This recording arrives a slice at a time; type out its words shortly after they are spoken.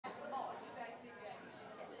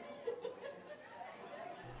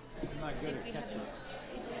not good at catching.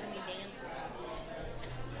 See if we have any dancers.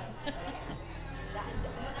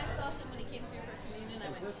 When I saw him when he came through for communion,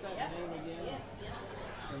 I went, Is this that name again? Yeah.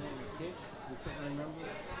 Her name is Kish? We couldn't remember.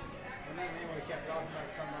 Her name we kept talking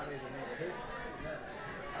about somebody, the name of Kish.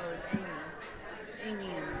 Oh,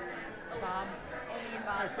 Amy and Bob. Amy and I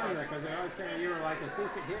Bob. was funny because they always came to you were like, is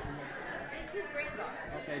this hitting me? It's his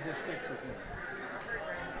granddaughter. Okay, just sticks with me. Her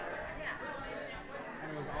granddaughter. Yeah.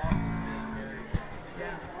 And it was awesome seeing Gary.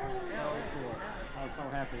 Yeah. So cool. I was so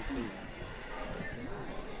happy to see you.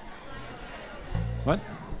 What?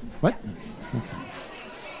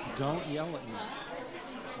 Don't yell at me.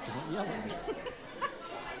 Don't yell at me.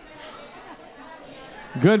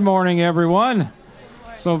 Good morning, everyone.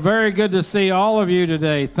 So very good to see all of you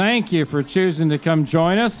today. Thank you for choosing to come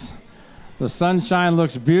join us. The sunshine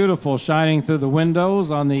looks beautiful shining through the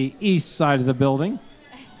windows on the east side of the building.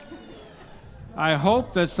 I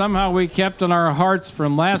hope that somehow we kept in our hearts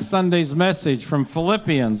from last Sunday's message from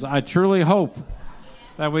Philippians. I truly hope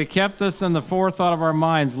that we kept this in the forethought of our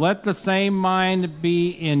minds. Let the same mind be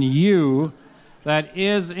in you that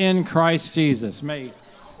is in Christ Jesus. May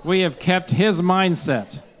we have kept his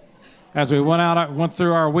mindset as we went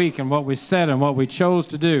through our week and what we said and what we chose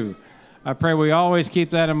to do. I pray we always keep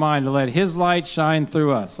that in mind, to let his light shine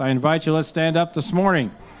through us. I invite you, let's stand up this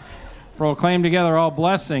morning. Proclaim together all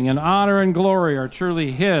blessing and honor and glory are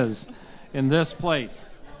truly his in this place.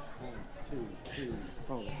 1, 2, 3,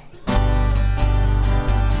 4.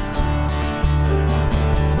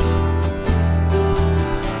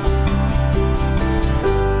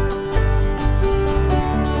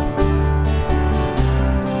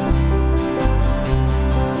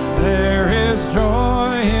 There is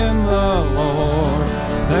joy in the Lord.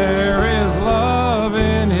 There is love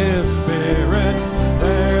in his spirit.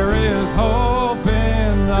 There is hope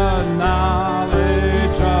in the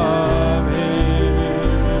knowledge of him.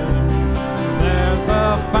 There's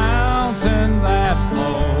a fountain that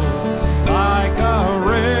flows like a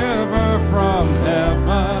river from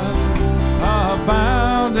heaven,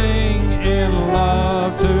 abounding in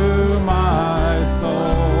love to my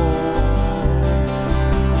soul.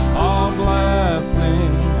 All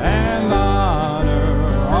blessing and honor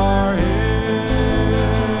are his.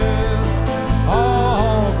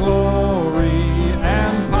 All glory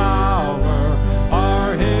and power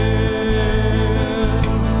are his.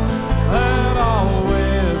 Let all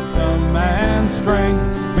wisdom and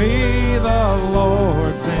strength be the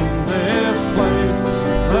Lord's in this place.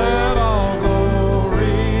 Let all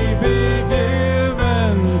glory be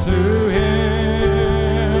given to him.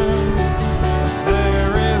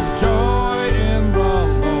 There is joy in the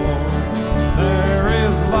Lord. There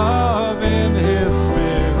is love in his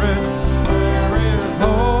spirit. There is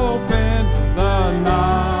hope in the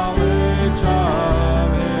knowledge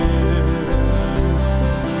of him.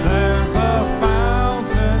 There's a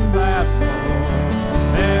fountain that flows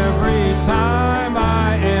every time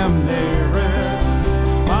I am near it.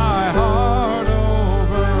 My heart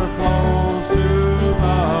overflows to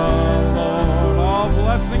the Lord. All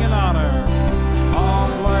blessing and honor. All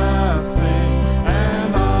blessing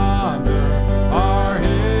and honor are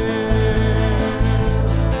his.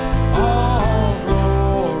 All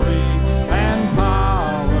glory and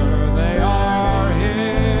power, they are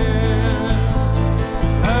his.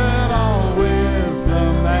 Let all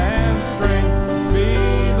wisdom and strength be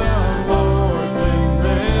the Lord's in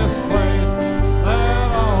this place.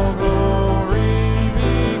 Let all glory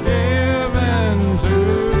be given to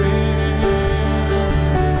him.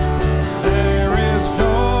 There is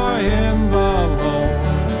joy in the Lord.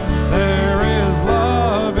 There is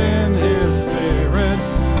love in his spirit.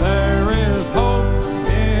 There is hope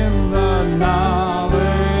in the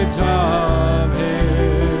knowledge of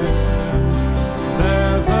him.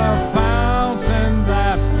 There's a fountain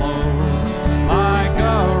that flows like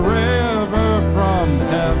a river from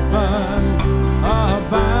heaven,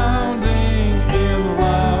 abounding in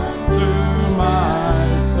love to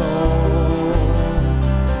my soul.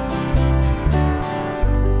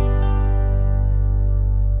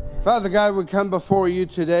 Father God, we come before you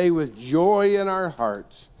today with joy in our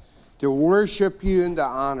hearts to worship you and to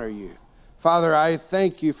honor you. Father, I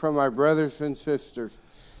thank you for my brothers and sisters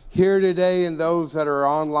here today and those that are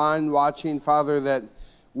online watching, Father, that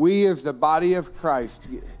we as the body of Christ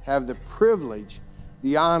have the privilege,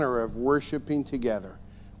 the honor of worshiping together.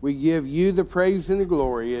 We give you the praise and the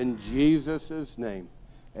glory in Jesus' name.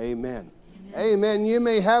 Amen. Amen. You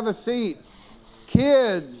may have a seat.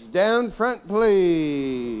 Kids, down front,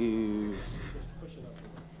 please.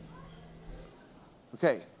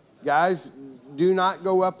 Okay, guys, do not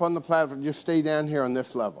go up on the platform. Just stay down here on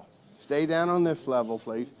this level. Stay down on this level,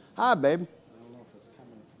 please. Hi, babe.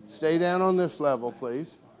 Stay down on this level,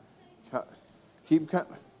 please. Keep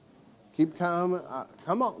coming.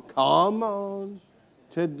 Come on.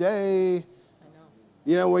 Today.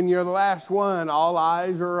 You know, when you're the last one, all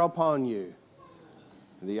eyes are upon you.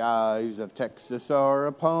 The eyes of Texas are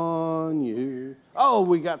upon you. Oh,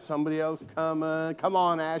 we got somebody else coming. Come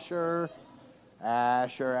on, Asher.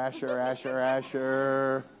 Asher.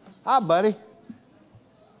 Hi, buddy.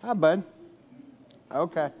 Hi, bud.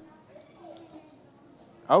 Okay.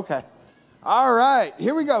 All right,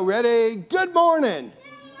 here we go. Ready? Good morning.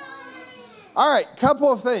 All right, couple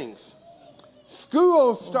of things.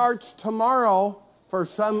 School starts tomorrow for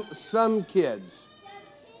some kids.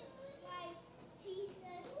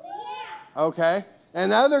 Okay,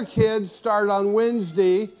 and other kids start on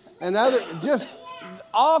Wednesday, and just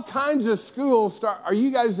all kinds of schools start. Are you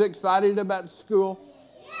guys excited about school?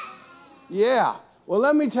 Yeah. Well,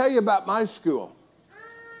 let me tell you about my school.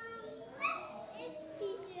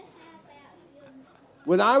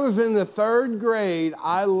 When I was in the 3rd grade,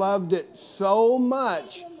 I loved it so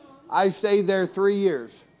much, I stayed there 3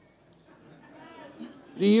 years.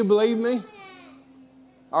 Do you believe me?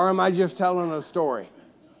 Or am I just telling a story?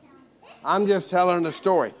 I'm just telling a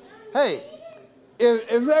story. Hey,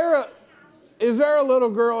 is there a little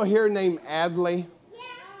girl here named Adley?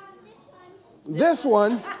 This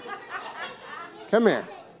one. Come here.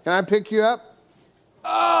 Can I pick you up?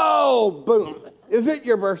 Oh, boom. Is it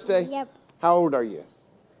your birthday? Yep. How old are you?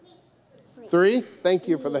 3? Thank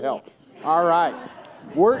you for the help. All right.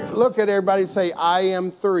 Look at everybody, say, I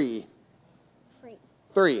am 3.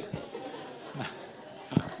 3.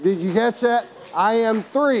 Did you catch that? I am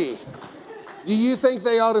 3. Do you think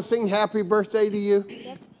they ought to sing happy birthday to you?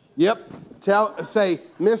 Yep. Say,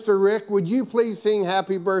 Mr. Rick, would you please sing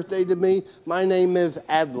happy birthday to me? My name is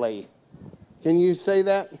Adley. Can you say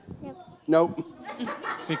that? Yep. Nope.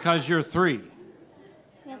 Because you're 3.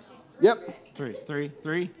 Yep.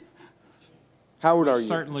 3. How old are you?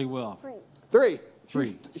 Certainly will. 3.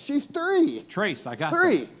 3. She's 3. Trace, I got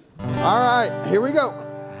 3. All right, here we go.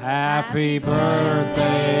 Happy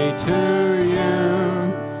birthday to you.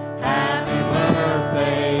 Happy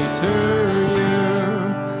birthday to you.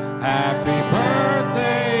 Happy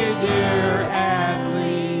birthday, dear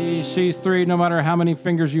Adley. She's 3 no matter how many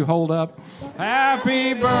fingers you hold up.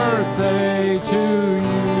 Happy birthday to you.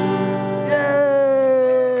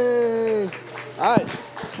 Yay! All right,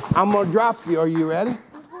 I'm going to drop you. Are you ready?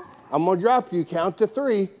 I'm going to drop you. Count to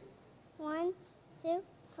 3. 1, 2,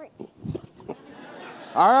 3.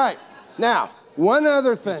 All right. Now, one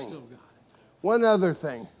other thing.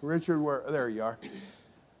 Richard, there you are.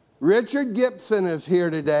 Richard Gibson is here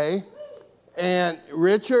today, and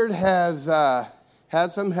Richard has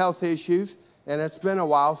had some health issues, and it's been a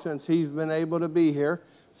while since he's been able to be here.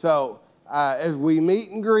 So as we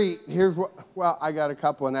meet and greet, I got a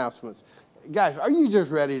couple announcements. Guys, are you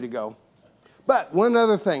just ready to go? But one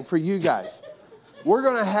other thing for you guys. We're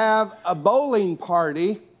going to have a bowling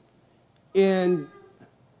party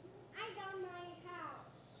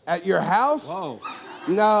at your house? Whoa.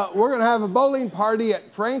 No, we're going to have a bowling party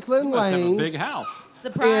at Franklin You must have a Lanes. big house.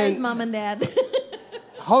 Surprise, Mom and Dad.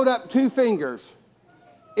 Hold up 2 fingers.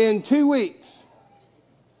 In 2 weeks.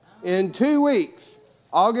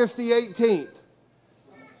 August the 18th.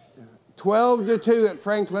 12 to 2 at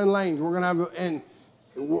Franklin Lanes. We're going to have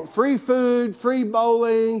free food, free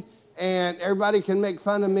bowling, and everybody can make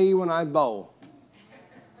fun of me when I bowl.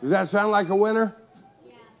 Does that sound like a winner?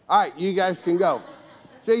 Yeah. All right, you guys can go.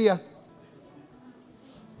 See ya.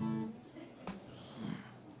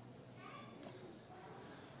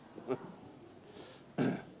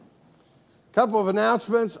 Couple of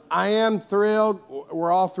announcements. I am thrilled.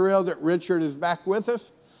 We're all thrilled that Richard is back with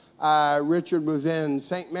us. Richard was in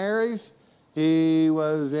St. Mary's. He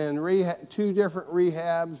was in 2 different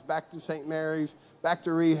rehabs, back to St. Mary's, back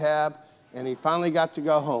to rehab, and he finally got to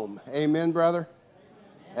go home. Amen, brother?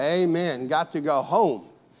 Amen. Got to go home.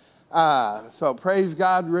 So praise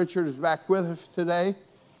God, Richard is back with us today.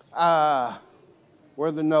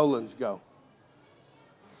 Where'd the Nolans go?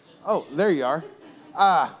 Oh, there you are.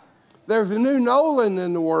 There's a new Nolan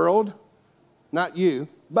in the world. Not you,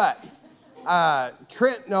 but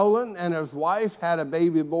Trent Nolan and his wife had a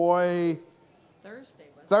baby boy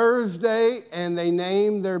Thursday, and they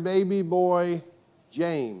named their baby boy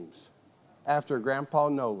James after Grandpa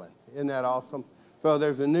Nolan. Isn't that awesome? So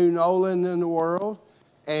there's a new Nolan in the world,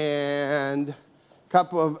 and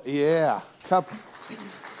couple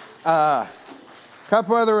other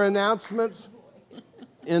announcements.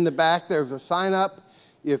 In the back, there's a sign up.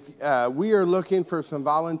 If we are looking for some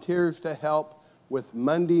volunteers to help with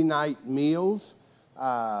Monday night meals,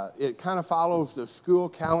 It kind of follows the school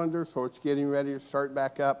calendar, so it's getting ready to start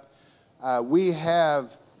back up. We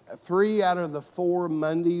have 3 out of the 4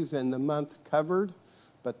 Mondays in the month covered,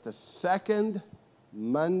 but the second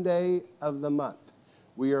Monday of the month,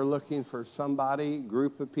 we are looking for somebody,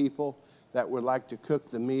 group of people that would like to cook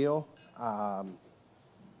the meal.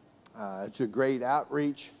 It's a great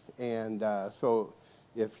outreach, and so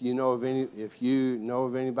if you know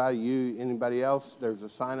of anybody else, there's a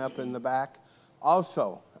sign up in the back.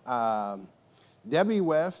 Also, Debbie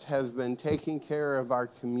West has been taking care of our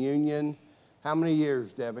communion. How many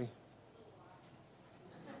years, Debbie?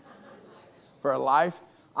 For a life.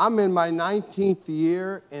 I'm in my 19th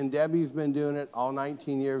year, and Debbie's been doing it all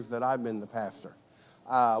 19 years that I've been the pastor.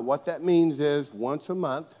 What that means is once a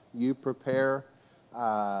month, you prepare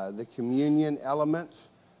the communion elements.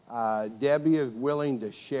 Debbie is willing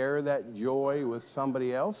to share that joy with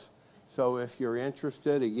somebody else. So if you're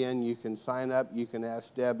interested, again, you can sign up. You can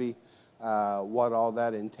ask Debbie what all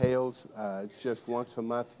that entails. It's just once a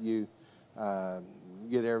month you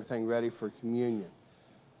get everything ready for communion.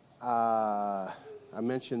 I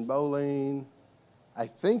mentioned bowling. I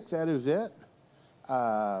think that is it.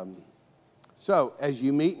 So as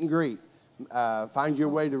you meet and greet, find your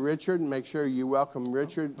way to Richard and make sure you welcome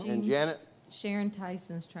Richard and Janet. Sharon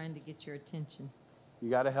Tyson's trying to get your attention. You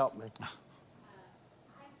got to help me. I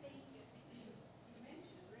think you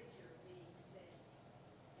mentioned Richard being sick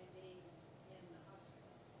and being in the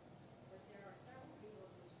hospital, but there are several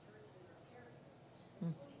people in this church that are caregivers,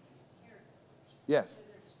 complete caregivers. Yes. To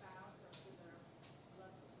their spouse or to their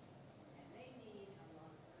loved one, and they need a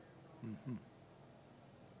lot of prayers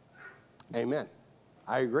also. Amen.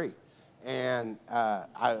 I agree. And I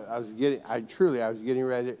was getting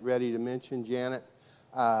ready to mention Janet.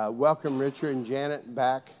 Welcome Richard and Janet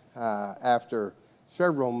back after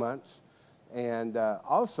several months. And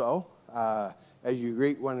also, as you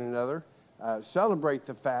greet one another, celebrate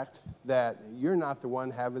the fact that you're not the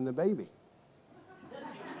one having the baby.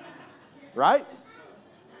 Right?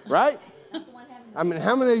 Right? I mean,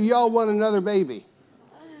 how many of y'all want another baby?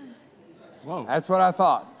 Whoa. That's what I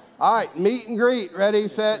thought. All right, meet and greet. Ready,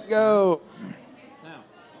 set, go. Now,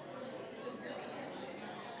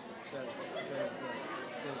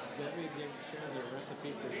 Debbie share the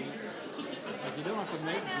recipe for Jesus? Like, you don't have to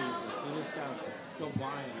make Jesus. You just got to go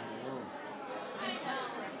buy him in the world.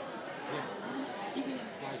 Yeah.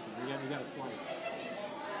 Slices. You got to slice.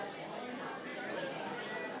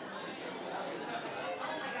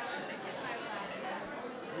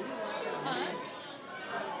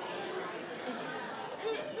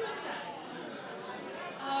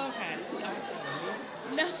 Okay.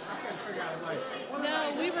 No. No,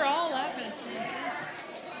 we were all laughing at him.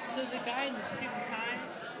 So the guy in the suit and tie,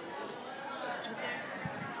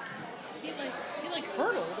 he like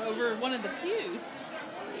hurtled over one of the pews.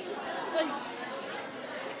 Like,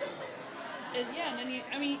 and yeah, and then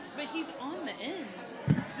but he's on the end. He's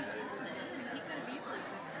on the end. He could have easily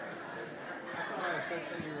just.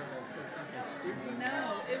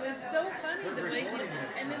 No, it was so funny the way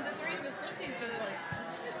and then the three of us looked at each other like,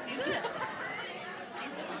 did you just see that?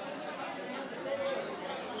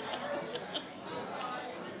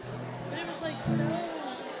 But it was like so,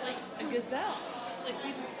 like a gazelle. Like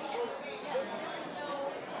he just.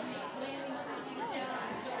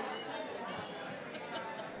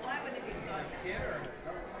 Why would it be so?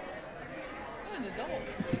 I'm an adult.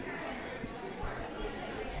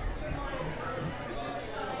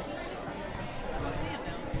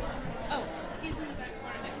 Oh, he's in the back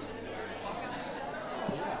corner next to the door, walking up.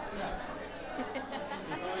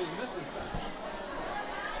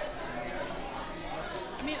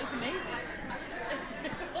 I mean, it was amazing.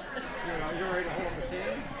 You're ready to hold the 10?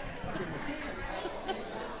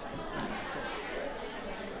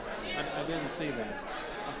 I didn't see that. I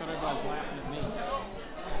thought everybody was laughing at me.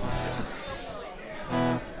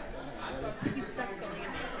 He's stuck going at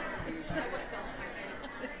me.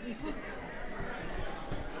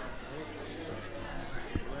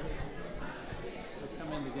 Let's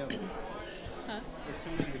come in together. Huh? Let's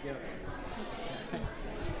come in together.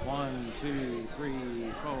 1, 2,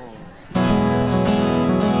 3, 4.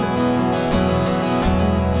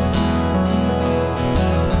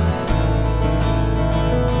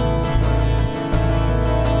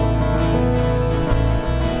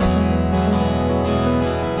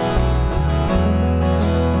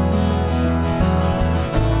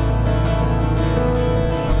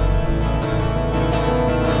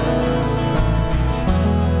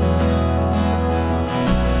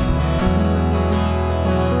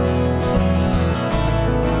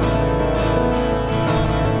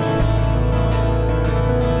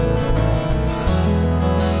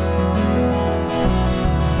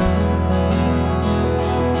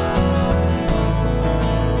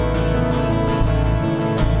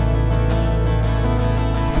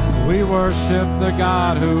 worship the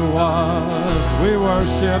God who was. We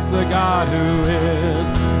worship the God who is.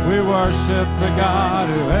 We worship the God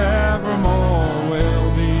who evermore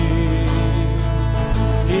will be.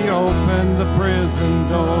 He opened the prison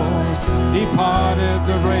doors. He parted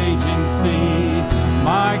the raging sea.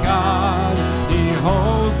 My God, He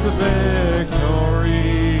holds the victory.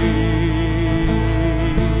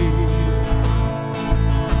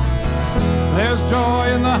 There's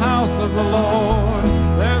joy in the house of the Lord.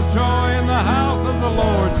 There's joy in the house of the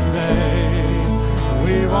Lord today.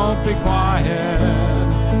 We won't be quiet.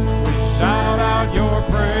 We shout out your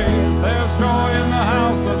praise. There's joy in the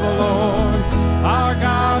house of the Lord. Our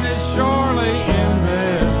God is surely in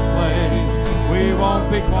this place. We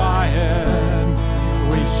won't be quiet.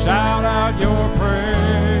 We shout out your praise.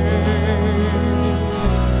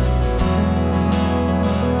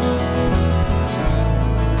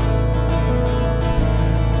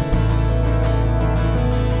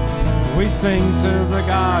 We sing to the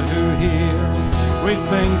God who heals. We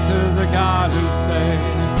sing to the God who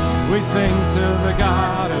saves. We sing to the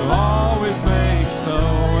God who always makes a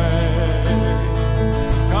way.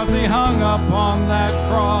 'Cause He hung up on that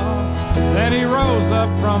cross, then He rose up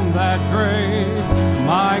from that grave.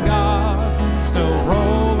 My God's still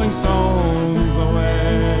rolling stones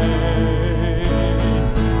away.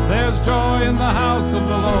 There's joy in the house of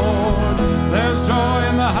the Lord. There's joy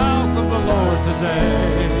in the house of the Lord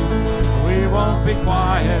today. We won't be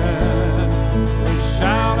quiet. We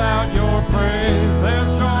shout out your praise.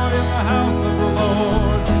 There's joy in the house of the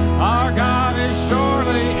Lord. Our God is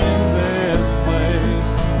surely in this place.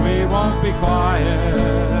 We won't be quiet.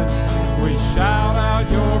 We shout out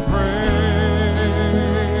your praise.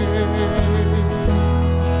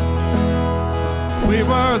 We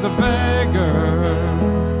were the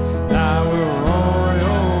beggars, now we're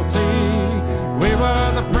royalty. We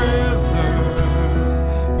were the prisoners,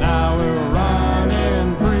 now we're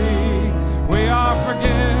running free. We are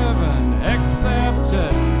forgiven,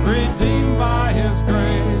 accepted, redeemed by His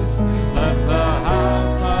grace. Let the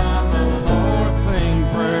house of the Lord sing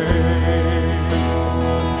praise.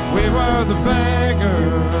 We were the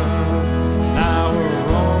beggars, now we're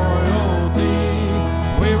royalty.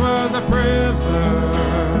 We were the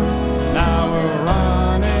prisoners, now we're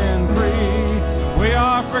running free. We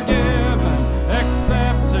are forgiven,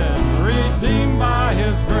 accepted, redeemed by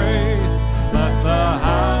His grace. Let the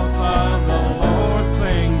house of the Lord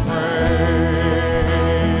sing praise.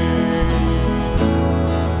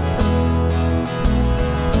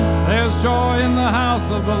 There's joy in the house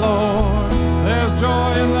of the Lord. There's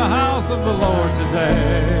joy in the house of the Lord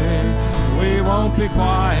today. We won't be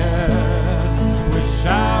quiet. We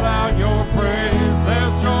shout out your praise.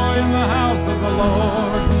 There's joy in the house of the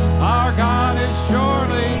Lord. Our God is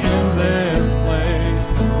surely in this place.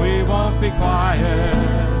 We won't be quiet.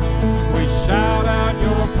 We shout out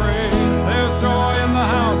your praise. There's joy in the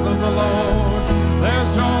house of the Lord. There's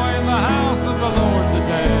joy in the house of the Lord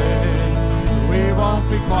today. We won't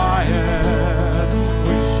be quiet.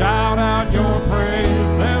 We shout out your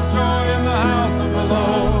praise. There's joy in the house of the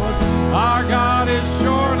Lord. Our God is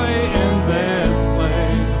surely in this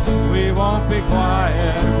place. We won't be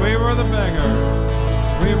quiet. We were the beggars.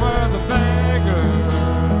 We were the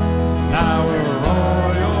beggars. Now we're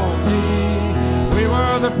royalty. We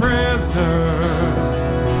were the prisoners.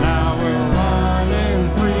 Now we're running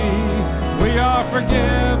free. We are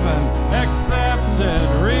forgiven, accepted,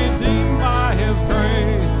 redeemed by His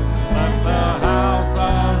grace. Let the house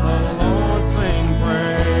of the Lord sing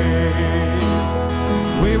praise.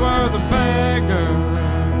 We were the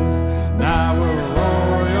beggars. Now we're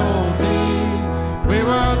royalty. We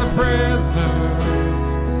were the prisoners.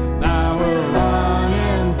 Now we're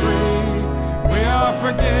running free. We are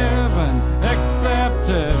forgiven,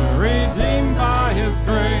 accepted, redeemed by His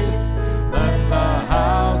grace. Let the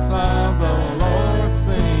house of the Lord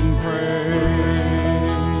sing praise.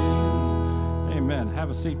 Amen. Have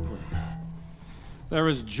a seat, please. There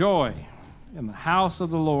is joy in the house of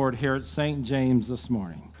the Lord here at St. James this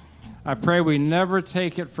morning. I pray we never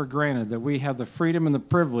take it for granted that we have the freedom and the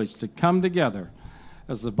privilege to come together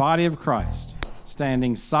as the body of Christ,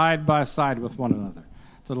 standing side by side with one another,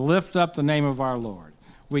 to lift up the name of our Lord.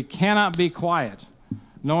 We cannot be quiet,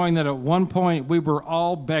 knowing that at one point we were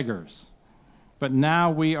all beggars, but now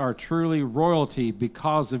we are truly royalty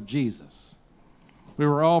because of Jesus. We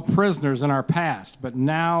were all prisoners in our past, but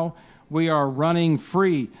now we are running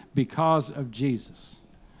free because of Jesus.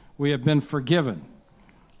 We have been forgiven,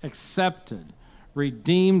 accepted,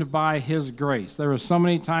 redeemed by His grace. There are so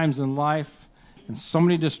many times in life and so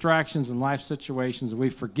many distractions in life situations that we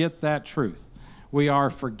forget that truth. We are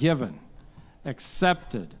forgiven,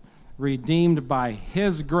 accepted, redeemed by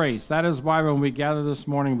his grace. That is why when we gather this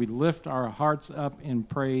morning, we lift our hearts up in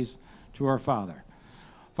praise to our Father.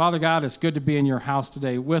 Father God, it's good to be in your house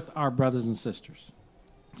today with our brothers and sisters,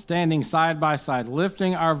 standing side by side,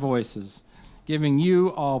 lifting our voices, giving you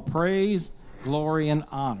all praise, glory, and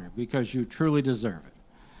honor because you truly deserve it.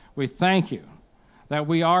 We thank you that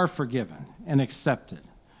we are forgiven and accepted.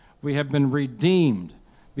 We have been redeemed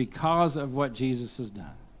because of what Jesus has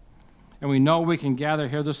done. And we know we can gather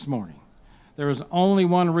here this morning. There is only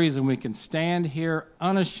one reason we can stand here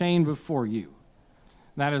unashamed before you.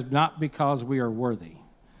 That is not because we are worthy,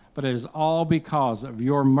 but it is all because of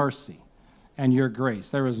your mercy and your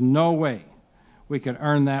grace. There is no way we could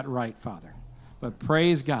earn that right, Father. But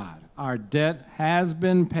praise God, our debt has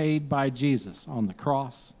been paid by Jesus on the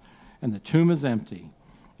cross, and the tomb is empty.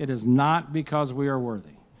 It is not because we are worthy.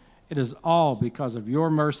 It is all because of your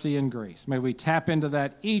mercy and grace. May we tap into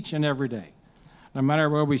that each and every day. No matter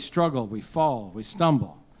where we struggle, we fall, we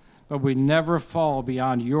stumble, but we never fall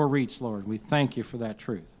beyond your reach, Lord. We thank you for that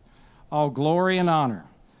truth. All glory and honor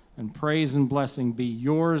and praise and blessing be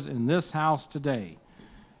yours in this house today,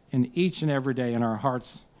 in each and every day in our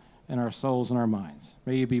hearts and our souls and our minds.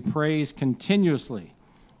 May you be praised continuously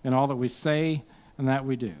in all that we say and that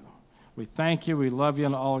we do. We thank you, we love you,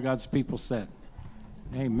 and all of God's people said,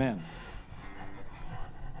 amen.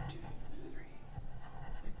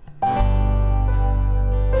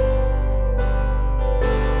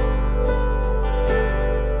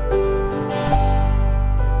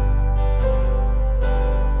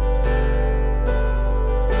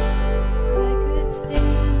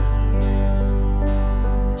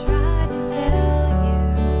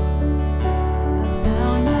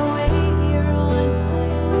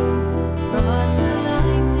 Brought to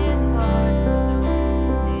life this heart of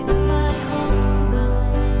stone, made alive.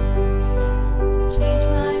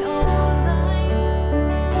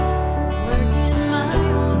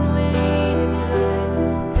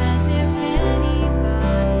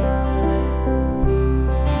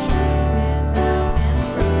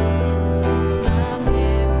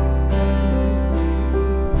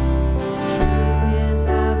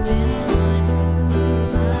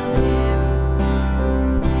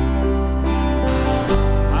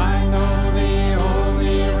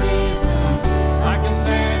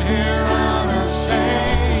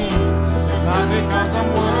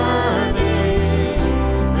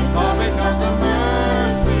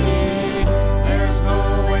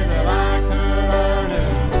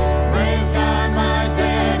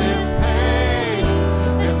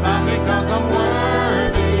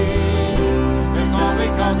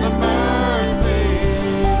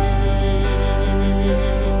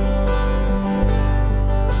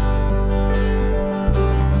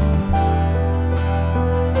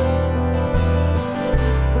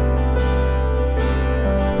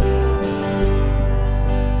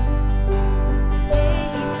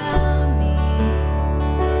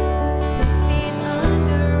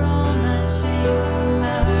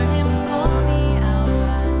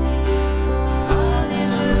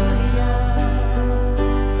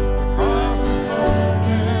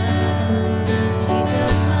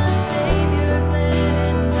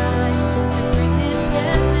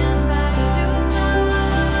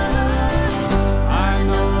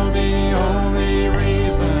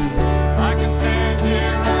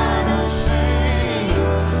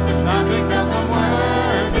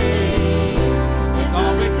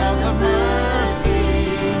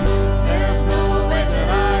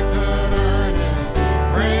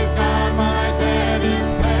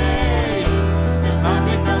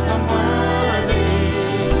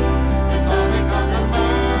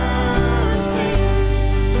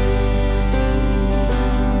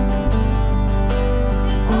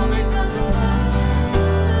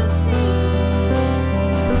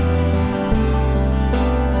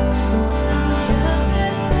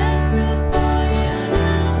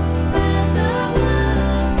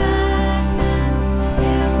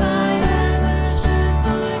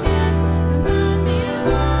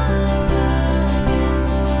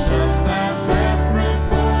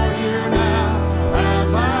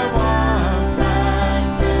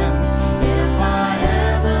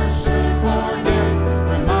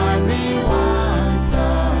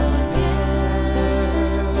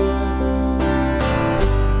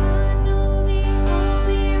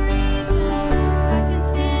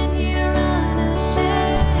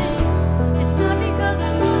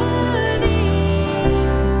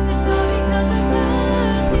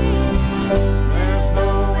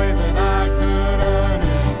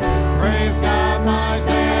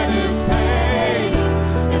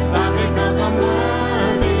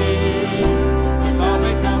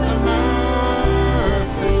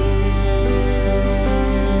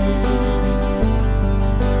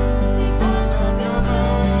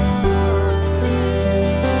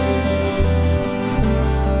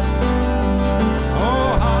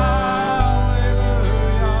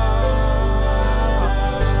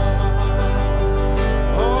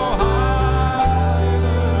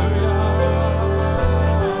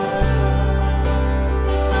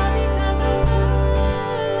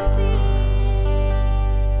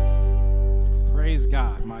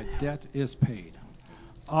 debt is paid.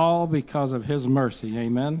 All because of his mercy.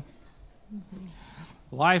 Amen.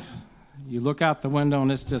 Life, you look out the window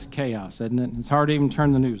and it's just chaos, isn't it? It's hard to even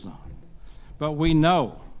turn the news on. But we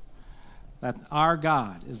know that our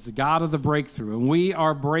God is the God of the breakthrough, and we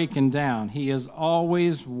are breaking down. He is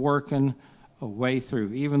always working a way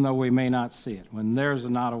through, even though we may not see it, when there's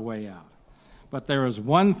not a way out. But there is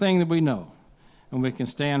one thing that we know, and we can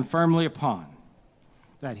stand firmly upon,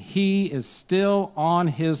 that he is still on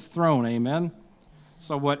his throne. Amen.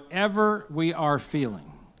 So whatever we are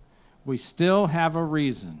feeling, we still have a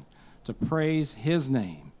reason to praise his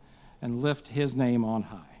name and lift his name on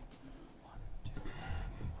high.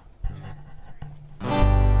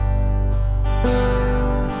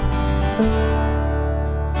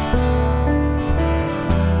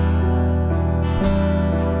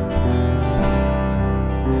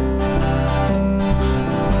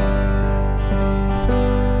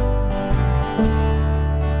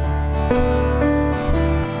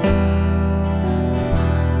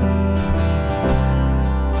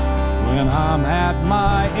 I'm at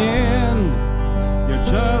my end, you're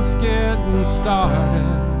just getting started.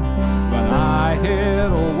 When I hit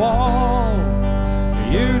a wall,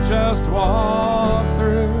 you just walk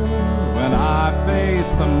through. When I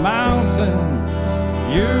face a mountain,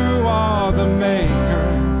 you are the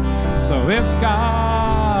maker, so it's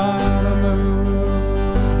gotta move.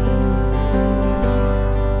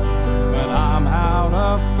 When I'm out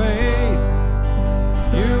of faith,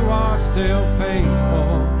 you are still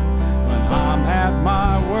faithful. I'm at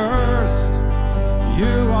my worst,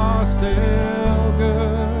 you are still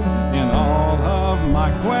good. In all of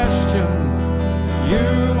my questions,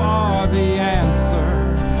 you are the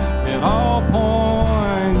answer. It all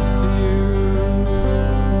points to you.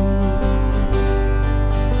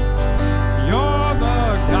 You're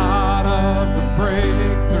the God of the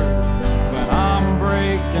breakthrough. When I'm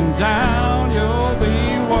breaking down, you'll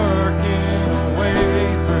be working a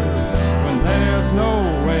way through. When there's no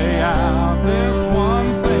way out, this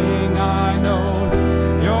one thing I know,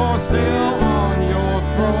 you're still on your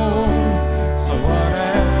throne. So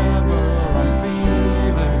whatever I'm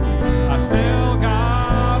feeling, I still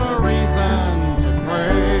got a reason to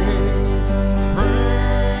praise, praise,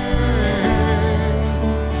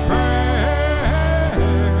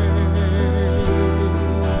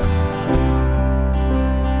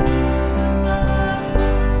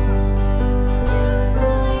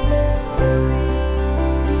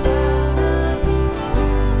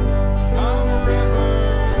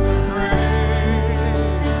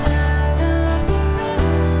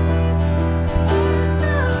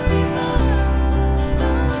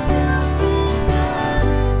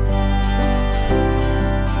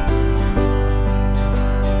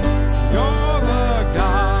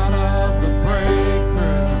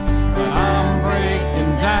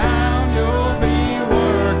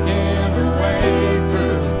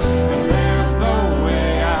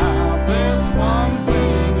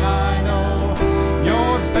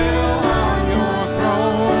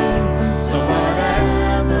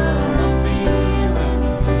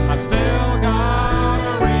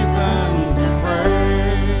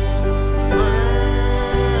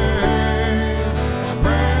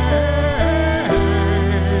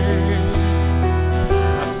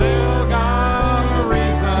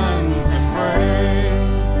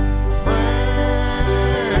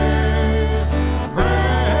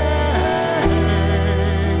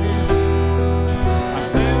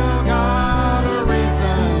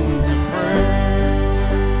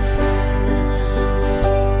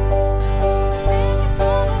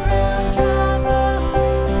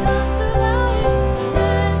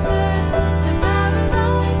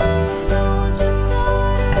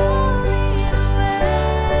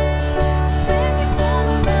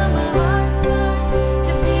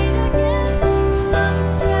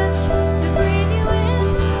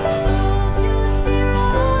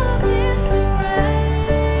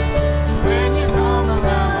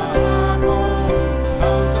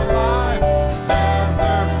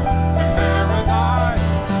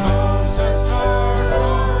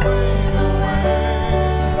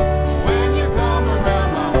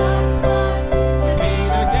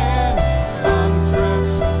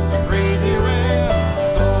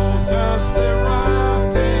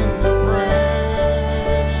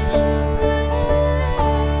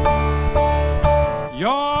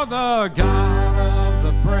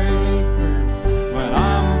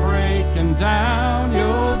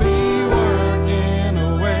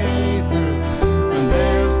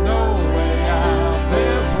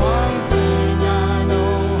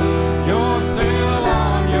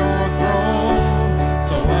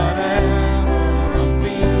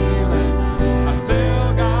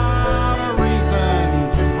 still got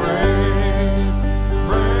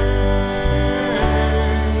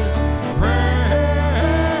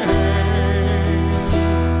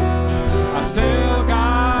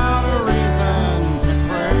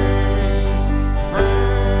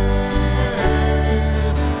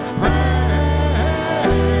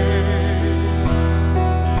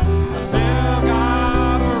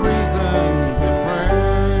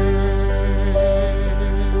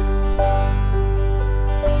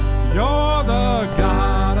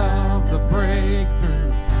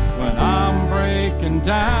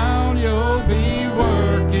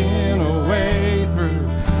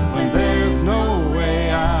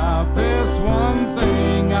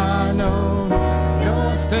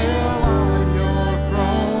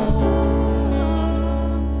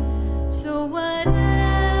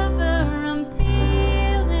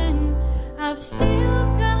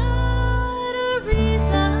still got a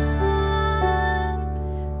reason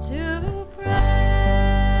to praise.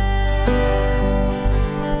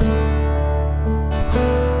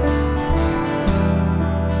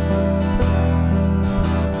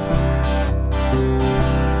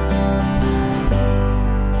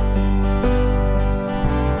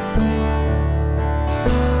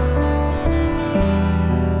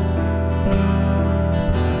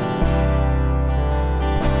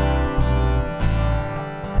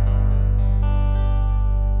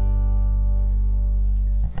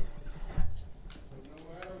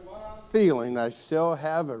 Feeling, I still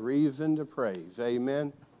have a reason to praise.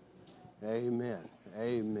 Amen. Amen.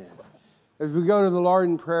 Amen. As we go to the Lord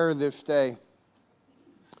in prayer this day,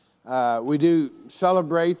 we do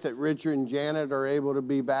celebrate that Richard and Janet are able to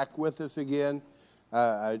be back with us again.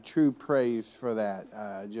 A true praise for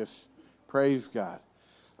that. Just praise God.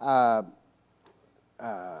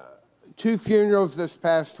 2 funerals this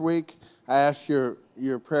past week. I asked your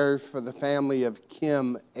prayers for the family of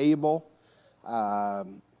Kim Abel.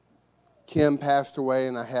 Kim passed away,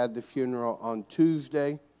 and I had the funeral on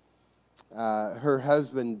Tuesday. Her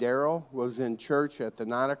husband, Daryl, was in church at the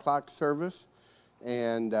 9 o'clock service,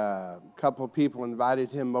 and a couple of people invited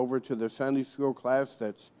him over to the Sunday school class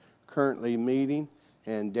that's currently meeting,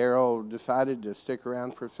 and Daryl decided to stick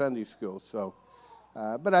around for Sunday school. So,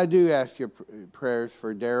 but I do ask your prayers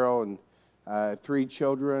for Daryl and 3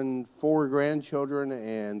 children, 4 grandchildren,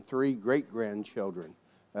 and 3 great-grandchildren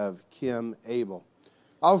of Kim Abel.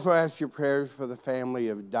 Also ask your prayers for the family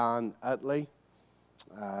of Don Utley.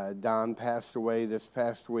 Don passed away this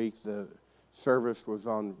past week. The service was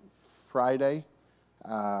on Friday.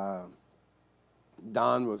 Don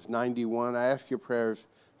was 91. I ask your prayers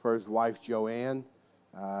for his wife Joanne,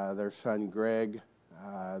 their son Greg,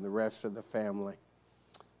 the rest of the family.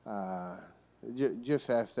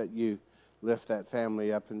 Just ask that you lift that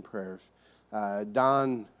family up in prayers.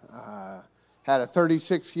 Don had a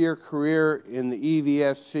 36-year career in the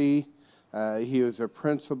EVSC. He was a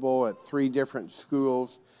principal at 3 different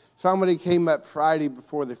schools. Somebody came up Friday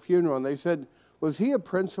before the funeral, and they said, was he a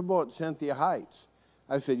principal at Cynthia Heights?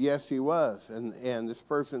 I said, yes, he was. And this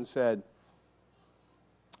person said,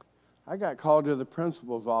 I got called to the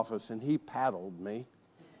principal's office, and he paddled me.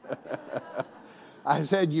 I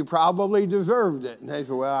said, you probably deserved it. And they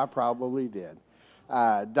said, well, I probably did.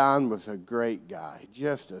 Don was a great guy,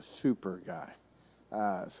 just a super guy.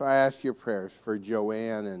 So I ask your prayers for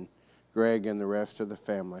Joanne and Greg and the rest of the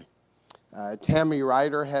family. Tammy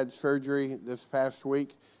Ryder had surgery this past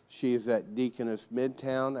week. She is at Deaconess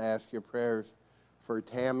Midtown. I ask your prayers for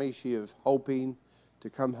Tammy. She is hoping to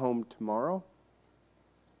come home tomorrow.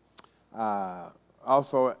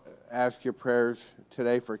 Also ask your prayers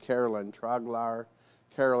today for Carolyn Troglauer.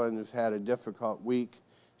 Carolyn has had a difficult week.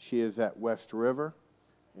 She is at West River,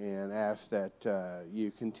 and ask that you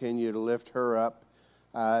continue to lift her up.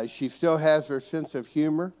 She still has her sense of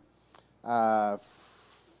humor. I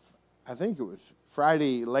think it was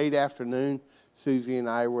Friday late afternoon, Susie and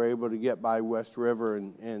I were able to get by West River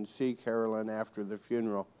and see Carolyn after the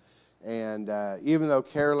funeral. And even though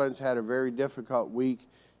Carolyn's had a very difficult week,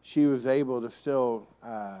 she was able to still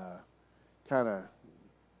kind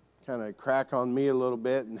of crack on me a little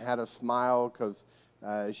bit and had a smile because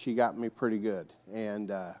she got me pretty good. And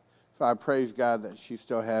so I praise God that she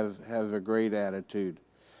still has a great attitude.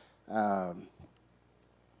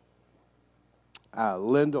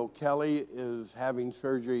 Lyndall Kelly is having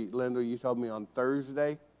surgery. Lyndall, you told me on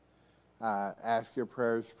Thursday. Ask your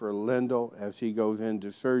prayers for Lyndall as he goes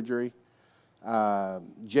into surgery.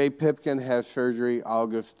 Jay Pipkin has surgery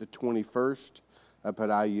August the 21st up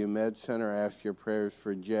at IU Med Center. Ask your prayers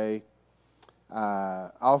for Jay.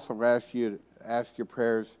 Also ask your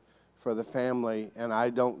prayers for the family, and I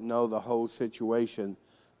don't know the whole situation,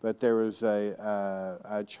 but there was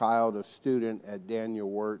a child, a student at Daniel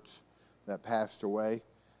Wirtz that passed away.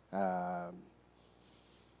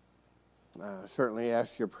 Certainly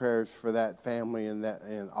ask your prayers for that family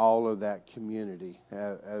and all of that community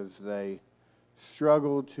as they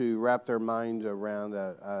struggle to wrap their minds around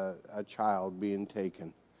a child being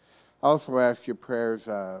taken. Also ask your prayers.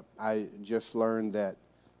 I just learned that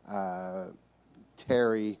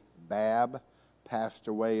Terry Babb passed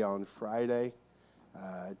away on Friday.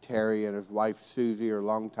 Terry and his wife Susie are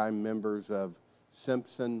longtime members of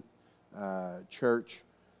Simpson Church.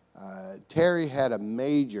 Terry had a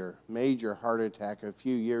major heart attack a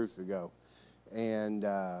few years ago, and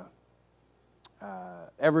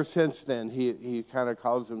ever since then he kind of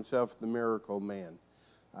calls himself the Miracle Man.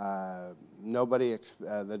 Nobody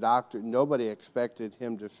expected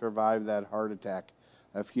him to survive that heart attack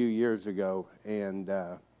a few years ago, and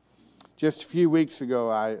Just a few weeks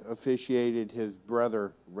ago, I officiated his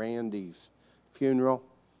brother Randy's funeral,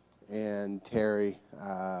 and Terry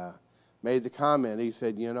made the comment. He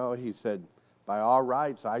said, by all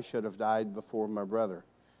rights, I should have died before my brother.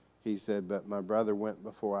 He said, but my brother went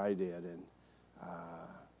before I did. And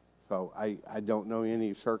so I don't know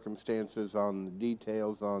any circumstances on the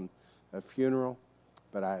details on a funeral,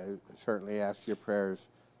 but I certainly ask your prayers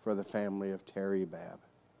for the family of Terry Babb.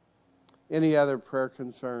 Any other prayer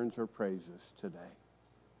concerns or praises today?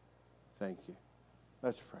 Thank you.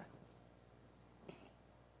 Let's pray.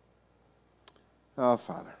 Oh,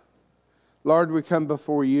 Father. Lord, we come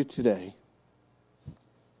before you today.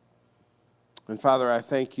 And Father, I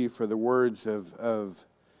thank you for the words of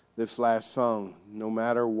this last song. No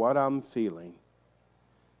matter what I'm feeling,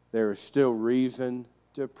 there is still reason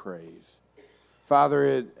to praise.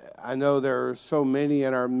 Father, I know there are so many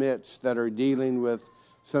in our midst that are dealing with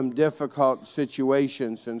some difficult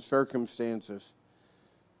situations and circumstances.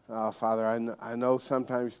 Father, I know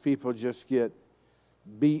sometimes people just get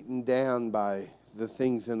beaten down by the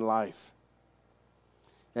things in life.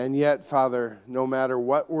 And yet, Father, no matter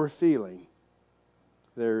what we're feeling,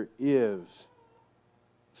 there is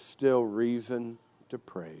still reason to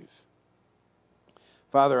praise.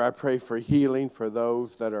 Father, I pray for healing for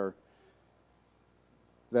those that are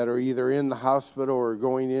either in the hospital or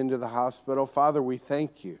going into the hospital. Father, we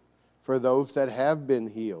thank you for those that have been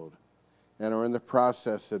healed and are in the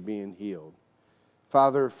process of being healed.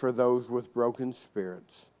 Father, for those with broken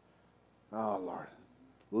spirits, oh Lord,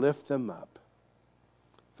 lift them up.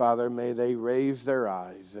 Father, may they raise their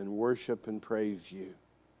eyes and worship and praise you.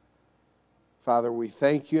 Father, we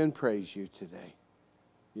thank you and praise you today.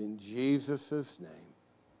 In Jesus'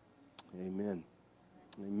 name, amen.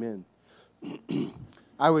 Amen.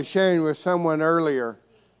 I was sharing with someone earlier.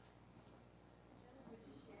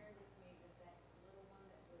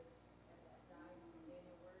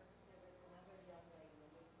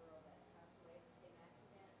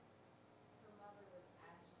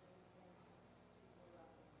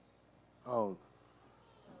 Oh.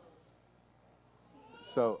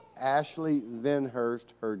 So Ashley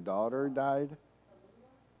Venhurst, her daughter died?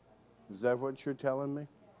 Is that what you're telling me?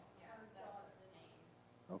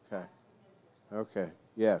 Okay. Okay.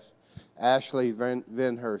 Yes. Ashley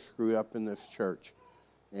Venhurst grew up in this church,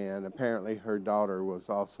 and apparently her daughter was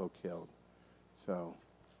also killed. So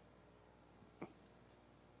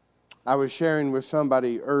I was sharing with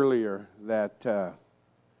somebody earlier that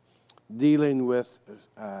dealing with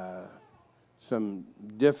some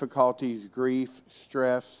difficulties, grief,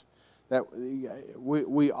 stress, that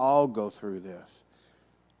we all go through this.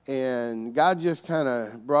 And God just kind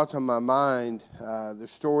of brought to my mind the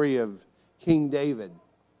story of King David,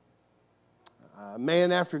 a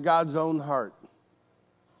man after God's own heart,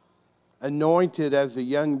 anointed as a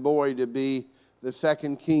young boy to be the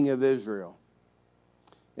second king of Israel.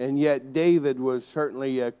 And yet David was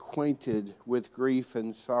certainly acquainted with grief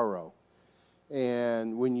and sorrow.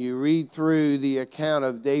 And when you read through the account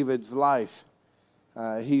of David's life,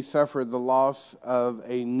 he suffered the loss of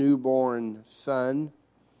a newborn son.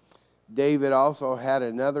 David also had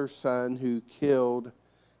another son who killed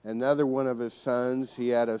another one of his sons. He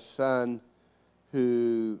had a son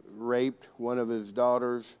who raped one of his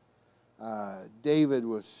daughters. David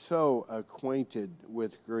was so acquainted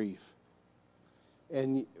with grief.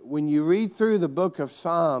 And when you read through the book of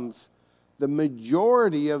Psalms, the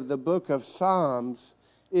majority of the book of Psalms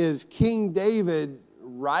is King David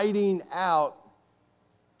writing out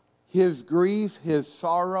his grief, his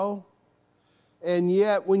sorrow. And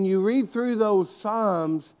yet, when you read through those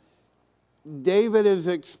Psalms, David is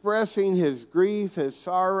expressing his grief, his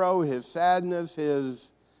sorrow, his sadness, his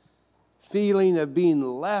feeling of being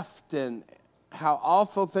left and how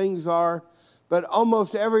awful things are. But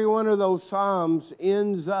almost every one of those Psalms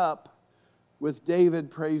ends up with David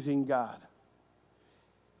praising God.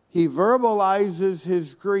 He verbalizes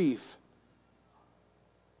his grief,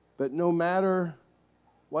 but no matter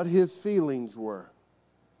what his feelings were,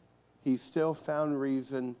 he still found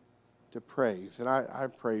reason to praise. And I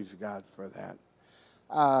praise God for that.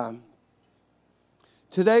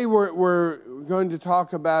 Today we're going to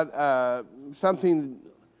talk about something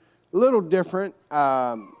a little different,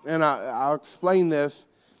 and I'll explain this.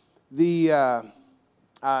 And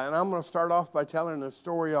I'm going to start off by telling a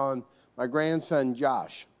story on my grandson,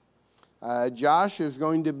 Josh. Josh is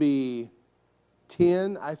going to be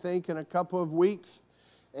 10, I think, in a couple of weeks.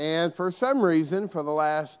 And for some reason, for the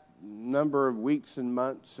last number of weeks and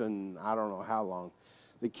months, and I don't know how long,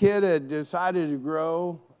 the kid had decided to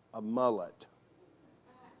grow a mullet.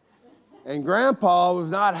 And Grandpa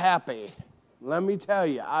was not happy. Let me tell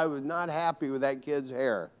you, I was not happy with that kid's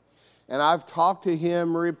hair. And I've talked to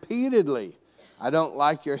him repeatedly. I don't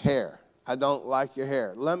like your hair. I don't like your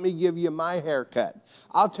hair. Let me give you my haircut.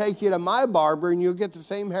 I'll take you to my barber and you'll get the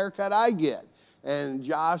same haircut I get. And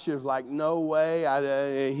Josh is like, no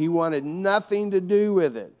way. He wanted nothing to do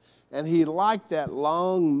with it. And he liked that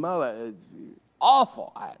long mullet. It's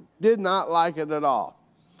awful. I did not like it at all.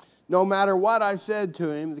 No matter what I said to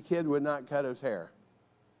him, the kid would not cut his hair.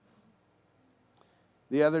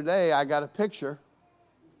 The other day, I got a picture.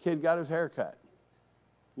 Kid got his hair cut.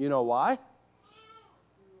 You know why?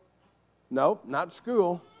 Nope, not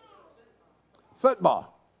school.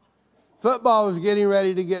 Football. Football was getting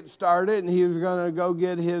ready to get started, and he was going to go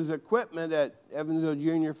get his equipment at Evansville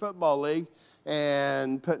Junior Football League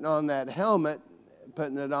and putting on that helmet,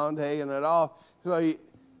 putting it on, taking it off. So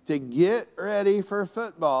to get ready for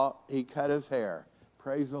football, he cut his hair.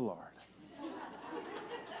 Praise the Lord.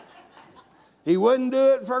 He wouldn't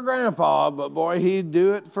do it for Grandpa, but boy, he'd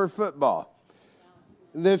do it for football.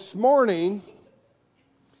 This morning,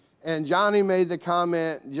 and Johnny made the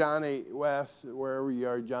comment, Johnny West, wherever you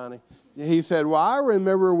are, Johnny, he said, well, I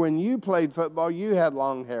remember when you played football, you had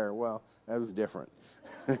long hair. Well, that was different.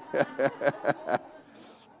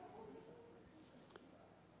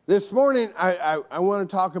 This morning, I want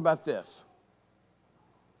to talk about this.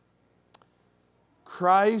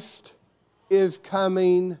 Christ is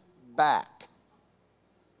coming back.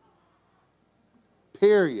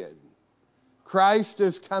 Period. Christ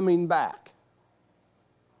is coming back.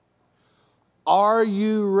 Are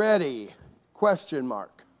you ready? Question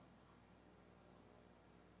mark.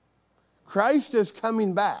 Christ is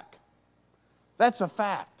coming back. That's a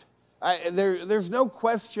fact. There's no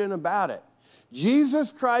question about it.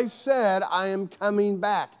 Jesus Christ said, I am coming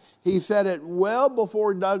back. He said it well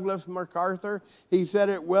before Douglas MacArthur. He said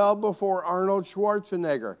it well before Arnold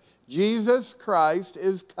Schwarzenegger. Jesus Christ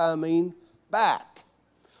is coming back.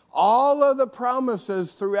 All of the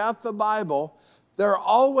promises throughout the Bible, they're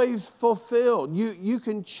always fulfilled. You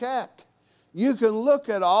can check. You can look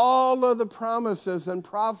at all of the promises and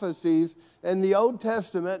prophecies in the Old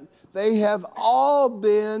Testament. They have all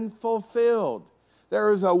been fulfilled.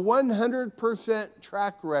 There is a 100%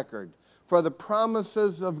 track record for the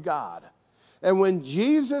promises of God. And when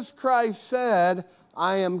Jesus Christ said,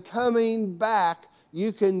 I am coming back,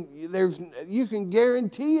 you can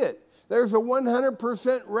guarantee it. There's a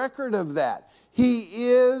 100% record of that. He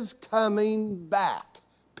is coming back,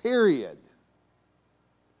 period.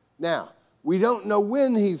 Now, we don't know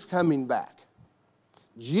when he's coming back.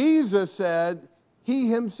 Jesus said he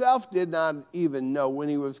himself did not even know when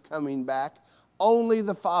he was coming back, only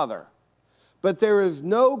the Father. But there is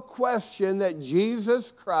no question that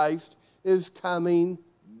Jesus Christ is coming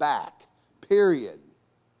back, period.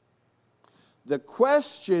 The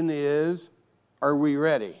question is, are we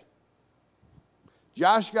ready?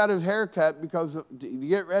 Josh got his hair cut to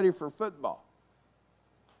get ready for football.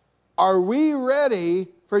 Are we ready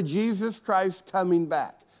for Jesus Christ coming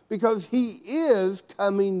back? Because he is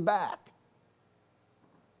coming back.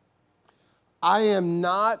 I am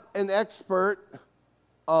not an expert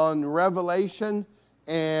on Revelation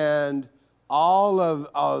and all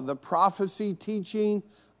of the prophecy teaching.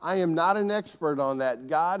 I am not an expert on that.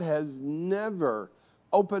 God has never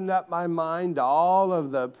opened up my mind to all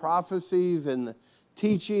of the prophecies and the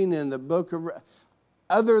teaching in the book of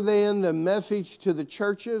other than the message to the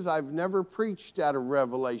churches. I've never preached out of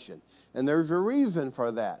Revelation. And there's a reason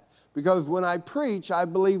for that. Because when I preach, I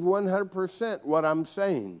believe 100% what I'm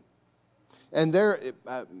saying. And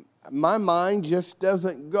my mind just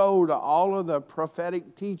doesn't go to all of the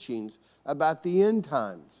prophetic teachings about the end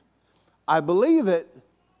times. I believe it,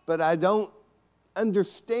 but I don't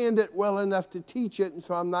understand it well enough to teach it, and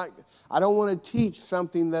so I don't want to teach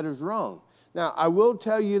something that is wrong. Now, I will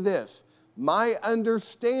tell you this. My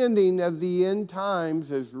understanding of the end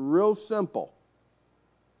times is real simple.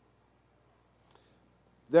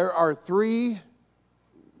 There are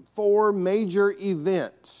 4 major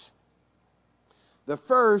events. The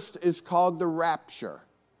first is called the rapture,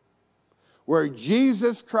 where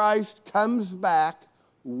Jesus Christ comes back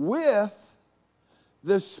with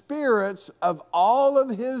the spirits of all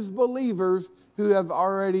of his believers who have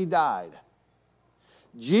already died.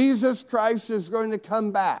 Jesus Christ is going to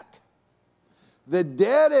come back. The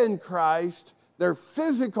dead in Christ, their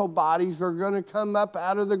physical bodies are going to come up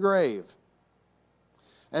out of the grave.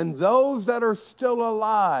 And those that are still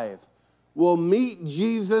alive will meet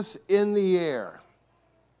Jesus in the air.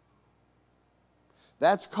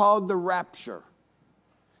 That's called the rapture.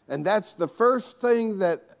 And that's the first thing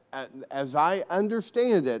that, as I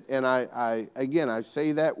understand it, and I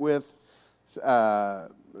say that with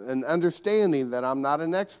an understanding that I'm not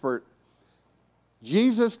an expert.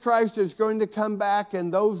 Jesus Christ is going to come back,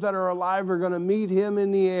 and those that are alive are going to meet him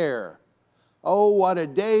in the air. Oh, what a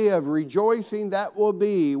day of rejoicing that will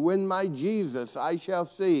be when my Jesus I shall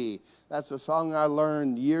see. That's a song I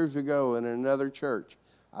learned years ago in another church.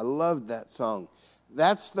 I loved that song.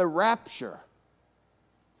 That's the rapture.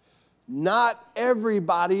 Not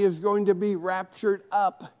everybody is going to be raptured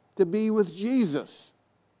up to be with Jesus.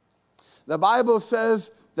 The Bible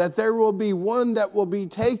says that there will be one that will be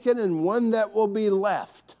taken and one that will be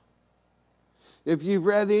left. If you've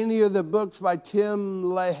read any of the books by Tim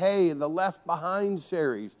LaHaye, the Left Behind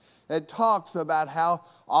series, it talks about how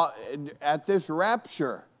at this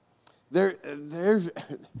rapture, you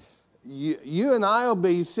and I will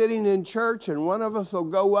be sitting in church, and one of us will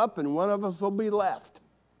go up and one of us will be left.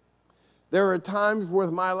 There are times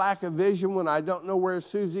with my lack of vision when I don't know where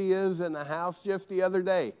Susie is in the house. Just the other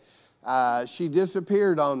day, she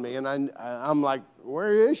disappeared on me, and I'm like,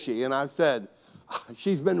 where is she? And I said,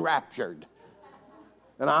 she's been raptured.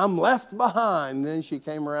 And I'm left behind. And then she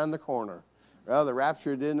came around the corner. Well, the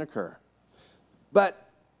rapture didn't occur.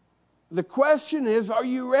 But the question is, are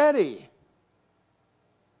you ready?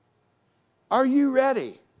 Are you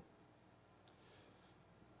ready?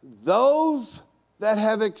 Those that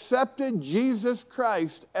have accepted Jesus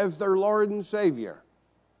Christ as their Lord and Savior,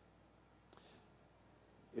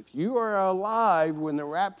 if you are alive when the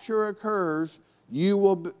rapture occurs, you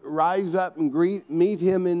will rise up and meet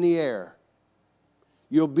him in the air.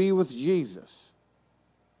 You'll be with Jesus.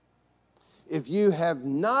 If you have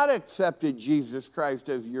not accepted Jesus Christ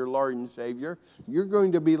as your Lord and Savior, you're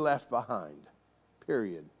going to be left behind,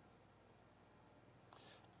 period.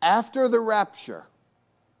 After the rapture,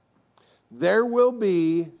 there will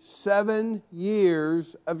be 7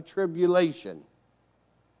 years of tribulation.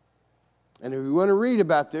 And if you want to read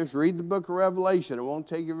about this, read the book of Revelation. It won't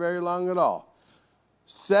take you very long at all.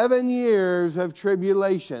 7 years of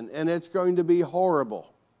tribulation, and it's going to be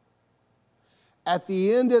horrible. At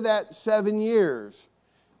the end of that 7 years,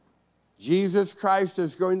 Jesus Christ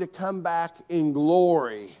is going to come back in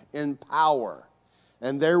glory, in power,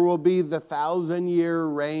 and there will be the 1,000-year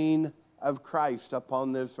reign of Christ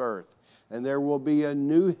upon this earth, and there will be a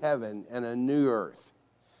new heaven and a new earth.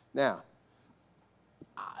 Now,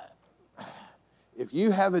 if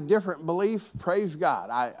you have a different belief, praise God.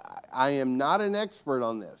 I am not an expert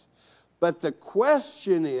on this. But the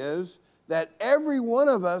question is that every one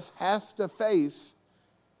of us has to face,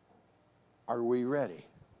 are we ready?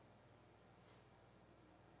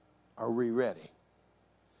 Are we ready?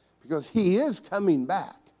 Because he is coming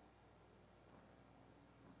back.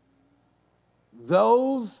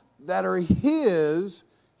 Those that are his,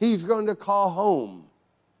 he's going to call home.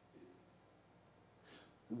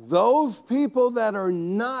 Those people that are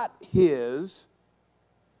not his,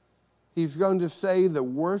 he's going to say the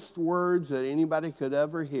worst words that anybody could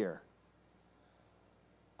ever hear.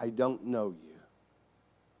 I don't know you.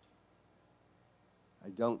 I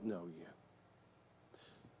don't know you.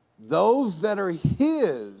 Those that are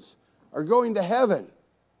his are going to heaven.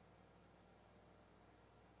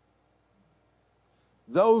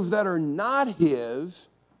 Those that are not his,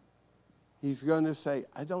 he's going to say,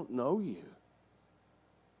 I don't know you.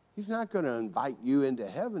 He's not going to invite you into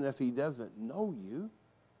heaven if he doesn't know you.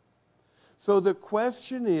 So the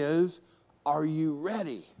question is, are you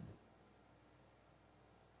ready?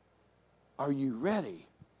 Are you ready?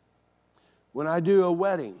 When I do a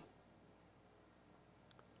wedding,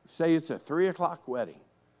 say it's a 3 o'clock wedding.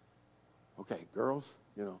 Okay, girls,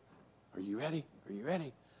 are you ready? Are you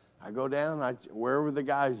ready? I go down, wherever the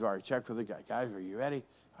guys are, I check with the guys. Guys, are you ready?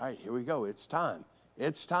 All right, here we go. It's time.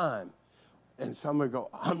 It's time. And someone go,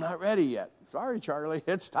 I'm not ready yet. Sorry, Charlie.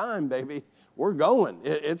 It's time, baby. We're going.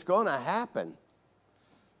 It's going to happen.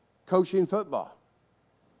 Coaching football.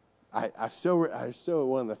 I still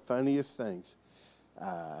one of the funniest things.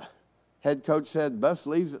 Head coach said, bus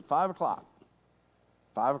leaves at 5 o'clock.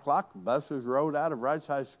 5 o'clock, buses rode out of Rice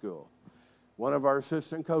High School. One of our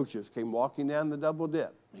assistant coaches came walking down the double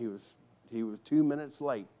dip. He was 2 minutes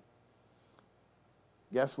late.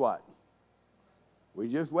 Guess what? We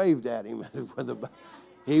just waved at him.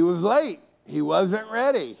 He was late. He wasn't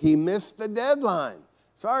ready. He missed the deadline.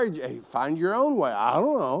 Sorry, Jay, find your own way. I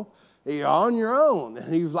don't know. You're on your own.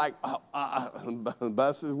 And he was like,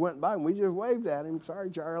 buses went by and we just waved at him. Sorry,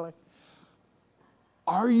 Charlie.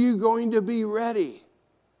 Are you going to be ready?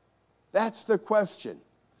 That's the question.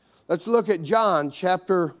 Let's look at John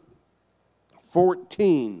chapter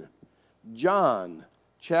 14. John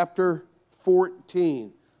chapter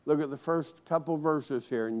 14. Look at the first couple verses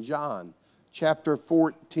here in John chapter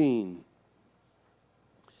 14.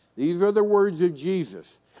 These are the words of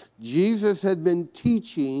Jesus. Jesus had been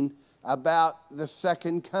teaching about the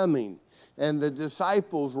second coming. And the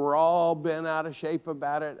disciples were all bent out of shape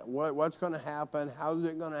about it. What's going to happen? How's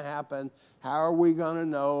it going to happen? How are we going to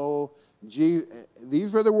know?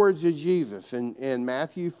 These are the words of Jesus in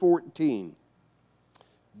Matthew 14.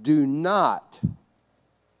 Do not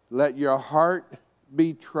let your heart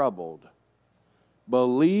be troubled.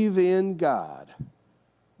 Believe in God.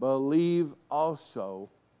 Believe also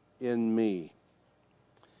in me.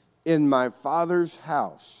 In my Father's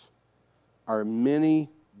house are many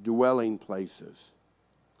dwelling places.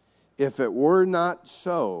 If it were not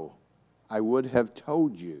so, I would have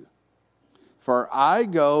told you. For I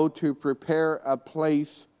go to prepare a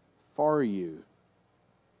place for you.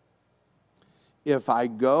 If I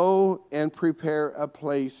go and prepare a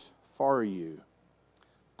place for you,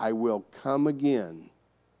 I will come again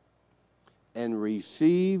and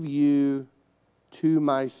receive you to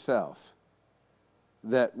myself,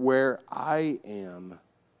 that where I am,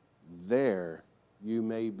 there you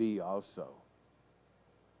may be also.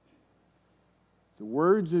 The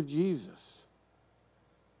words of Jesus.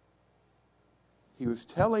 He was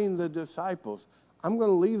telling the disciples, I'm going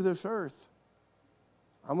to leave this earth.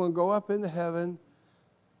 I'm going to go up into heaven,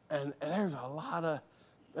 and there's a lot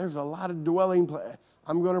of dwelling place.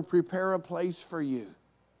 I'm going to prepare a place for you.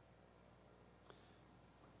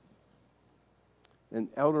 An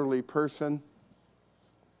elderly person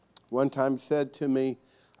one time said to me,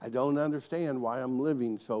 I don't understand why I'm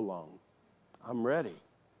living so long. I'm ready.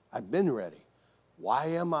 I've been ready. Why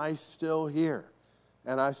am I still here?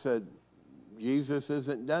 And I said, Jesus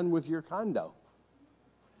isn't done with your condo.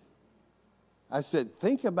 I said,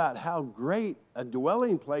 think about how great a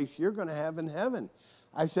dwelling place you're going to have in heaven.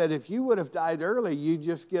 I said, if you would have died early, you'd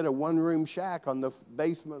just get a one-room shack on the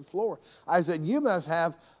basement floor. I said, you must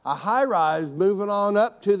have a high-rise moving on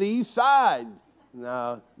up to the east side.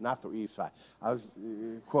 No, not the east side. I was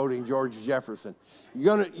quoting George Jefferson.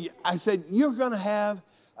 I said, you're going to have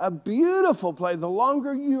a beautiful place. The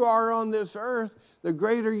longer you are on this earth, the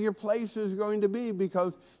greater your place is going to be,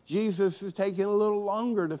 because Jesus is taking a little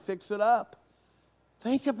longer to fix it up.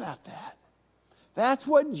 Think about that. That's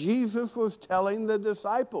what Jesus was telling the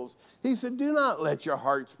disciples. He said, do not let your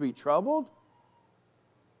hearts be troubled.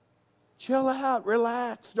 Chill out,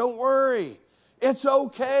 relax, don't worry. It's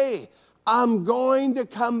okay. I'm going to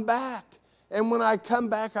come back. And when I come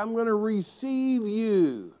back, I'm going to receive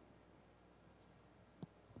you.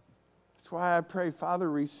 That's why I pray,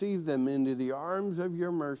 Father, receive them into the arms of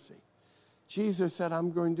your mercy. Jesus said,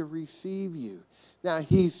 I'm going to receive you. Now,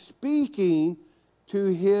 he's speaking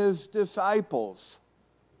to his disciples.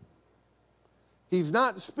 He's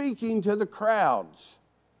not speaking to the crowds.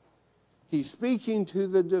 He's speaking to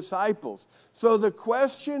the disciples. So the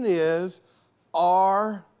question is,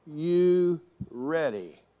 are you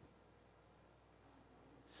ready?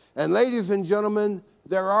 And ladies and gentlemen,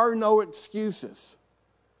 there are no excuses.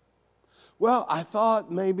 Well, I thought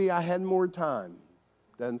maybe I had more time.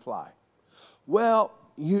 Doesn't fly. Well,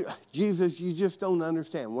 Jesus, you just don't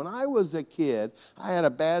understand. When I was a kid, I had a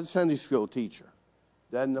bad Sunday school teacher.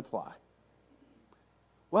 Doesn't apply.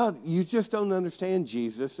 Well, you just don't understand,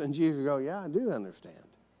 Jesus. And Jesus go, yeah, I do understand.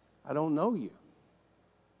 I don't know you.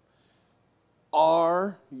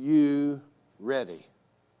 Are you ready?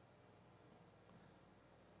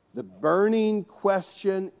 The burning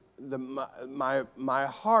question, my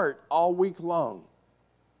heart all week long,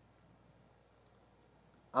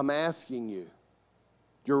 I'm asking you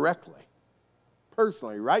directly,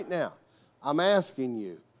 personally, right now, I'm asking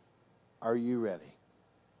you, are you ready?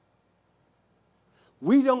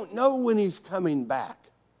 We don't know when he's coming back.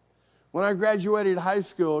 When I graduated high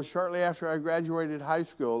school, shortly after I graduated high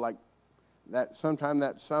school, like sometime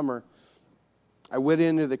that summer, I went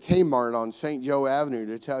into the Kmart on St. Joe Avenue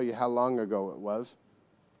to tell you how long ago it was.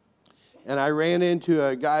 And I ran into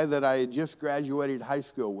a guy that I had just graduated high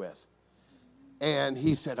school with. And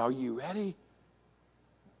he said, are you ready?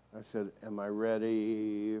 I said, am I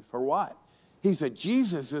ready for what? He said,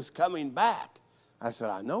 Jesus is coming back. I said,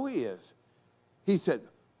 I know he is. He said,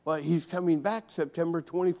 well, he's coming back September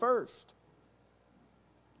 21st.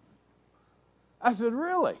 I said,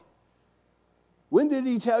 really? When did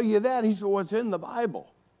he tell you that? He said, well, it's in the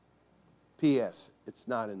Bible. P.S., it's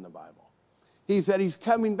not in the Bible. He said, he's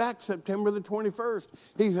coming back September the 21st.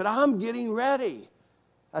 He said, I'm getting ready.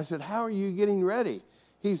 I said, how are you getting ready?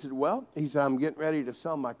 He said, I'm getting ready to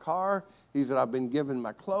sell my car. He said, I've been giving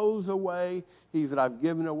my clothes away. He said, I've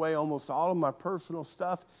given away almost all of my personal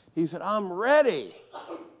stuff. He said, I'm ready.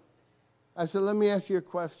 I said, let me ask you a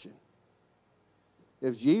question.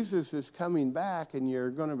 If Jesus is coming back and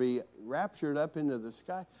you're going to be raptured up into the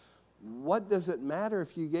sky, what does it matter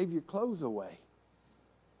if you gave your clothes away?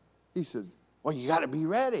 He said, well, you got to be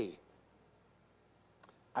ready.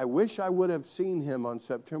 I wish I would have seen him on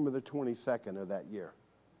September the 22nd of that year.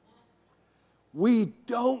 We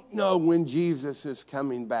don't know when Jesus is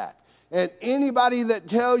coming back. And anybody that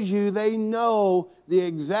tells you they know the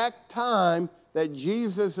exact time that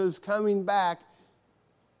Jesus is coming back,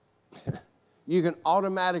 you can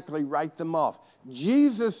automatically write them off.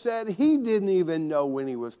 Jesus said he didn't even know when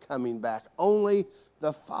he was coming back. Only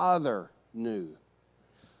the Father knew.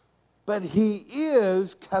 But he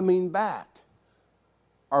is coming back.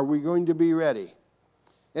 Are we going to be ready?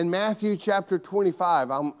 In Matthew chapter 25,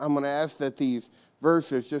 I'm going to ask that these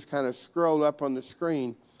verses just kind of scroll up on the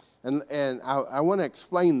screen, and I want to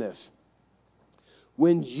explain this.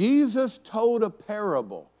 When Jesus told a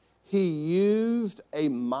parable, he used a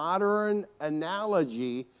modern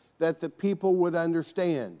analogy that the people would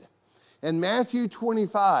understand. In Matthew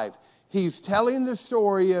 25, he's telling the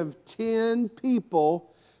story of 10 people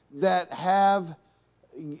that have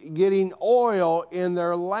getting oil in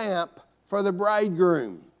their lamp for the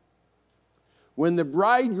bridegroom. When the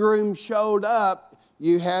bridegroom showed up,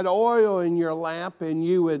 you had oil in your lamp, and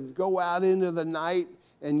you would go out into the night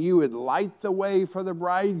and you would light the way for the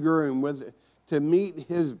bridegroom to meet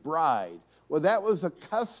his bride. Well, that was a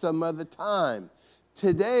custom of the time.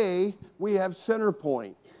 Today, we have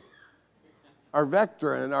Centerpoint, or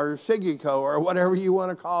Vectren, or Sigico, or whatever you want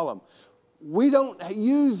to call them. We don't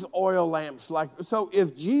use oil lamps so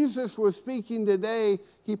if Jesus was speaking today,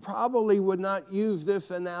 he probably would not use this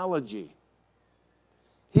analogy.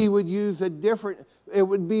 He would use it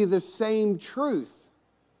would be the same truth,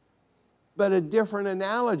 but a different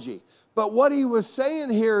analogy. But what he was saying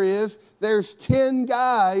here is there's 10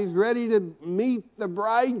 guys ready to meet the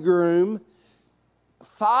bridegroom.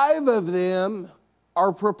 5 of them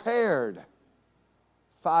are prepared.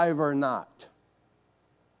 5 are not.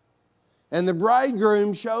 And the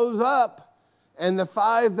bridegroom shows up, and the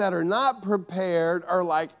 5 that are not prepared are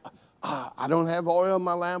like, I don't have oil in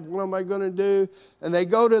my lamp, what am I going to do? And they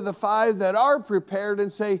go to the 5 that are prepared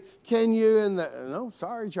and say, can you? No,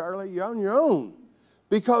 sorry, Charlie, you're on your own.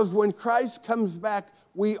 Because when Christ comes back,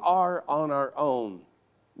 we are on our own.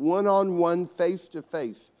 One-on-one,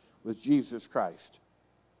 face-to-face with Jesus Christ.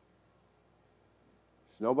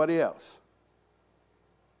 There's nobody else.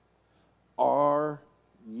 Are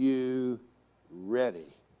you ready?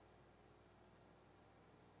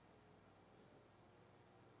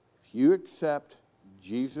 If you accept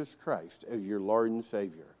Jesus Christ as your Lord and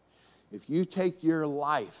Savior, if you take your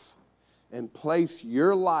life and place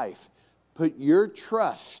your life, put your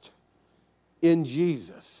trust in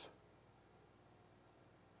Jesus,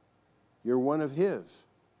 you're one of his.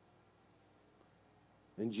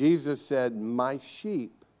 And Jesus said, my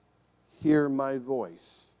sheep hear my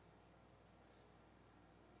voice.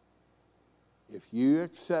 If you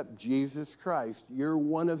accept Jesus Christ, you're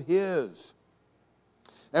one of his.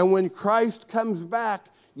 And when Christ comes back,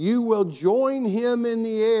 you will join him in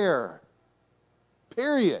the air.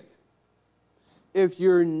 Period. If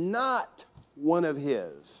you're not one of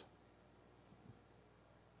his,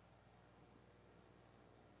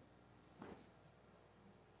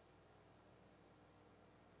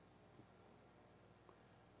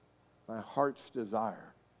 my heart's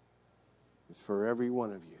desire is for every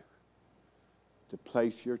one of you to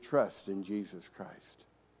place your trust in Jesus Christ.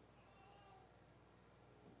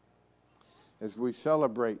 As we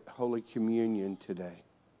celebrate Holy Communion today,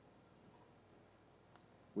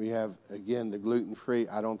 we have, again, the gluten-free.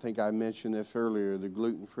 I don't think I mentioned this earlier. The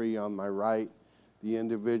gluten-free on my right, the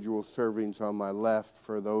individual servings on my left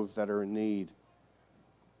for those that are in need.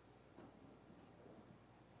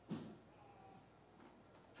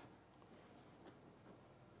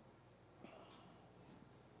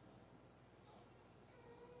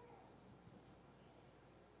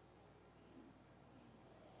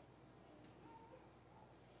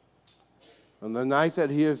 On the night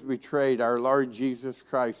that he is betrayed, our Lord Jesus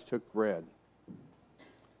Christ took bread,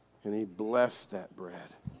 and he blessed that bread,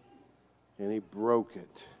 and he broke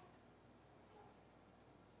it.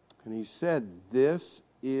 And he said, this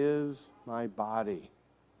is my body,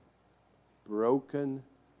 broken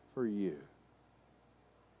for you.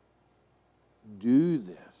 Do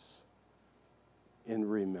this in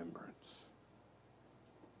remembrance.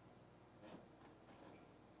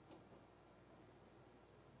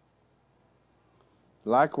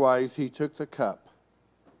 Likewise, he took the cup,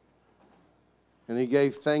 and he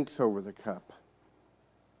gave thanks over the cup.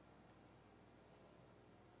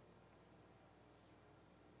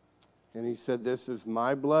 And he said, this is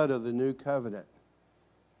my blood of the new covenant,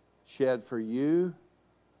 shed for you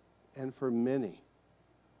and for many,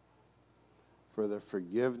 for the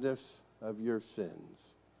forgiveness of your sins.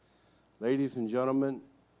 Ladies and gentlemen,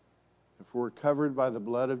 if we're covered by the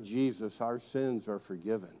blood of Jesus, our sins are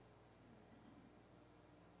forgiven.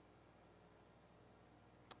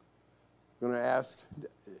 I'm going to ask,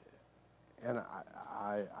 and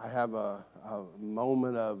I have a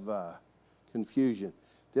moment of confusion.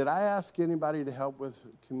 Did I ask anybody to help with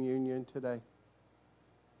communion today?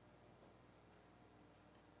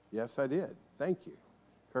 Yes, I did. Thank you.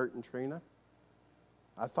 Kurt and Trina?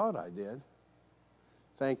 I thought I did.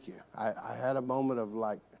 Thank you. I had a moment of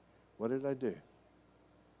like, what did I do?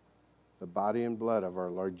 The body and blood of our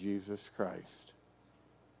Lord Jesus Christ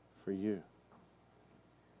for you.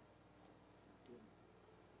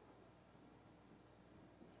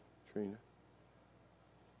 Trina?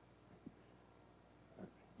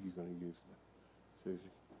 You're going to use the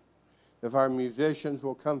Susie. If our musicians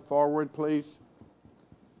will come forward, please.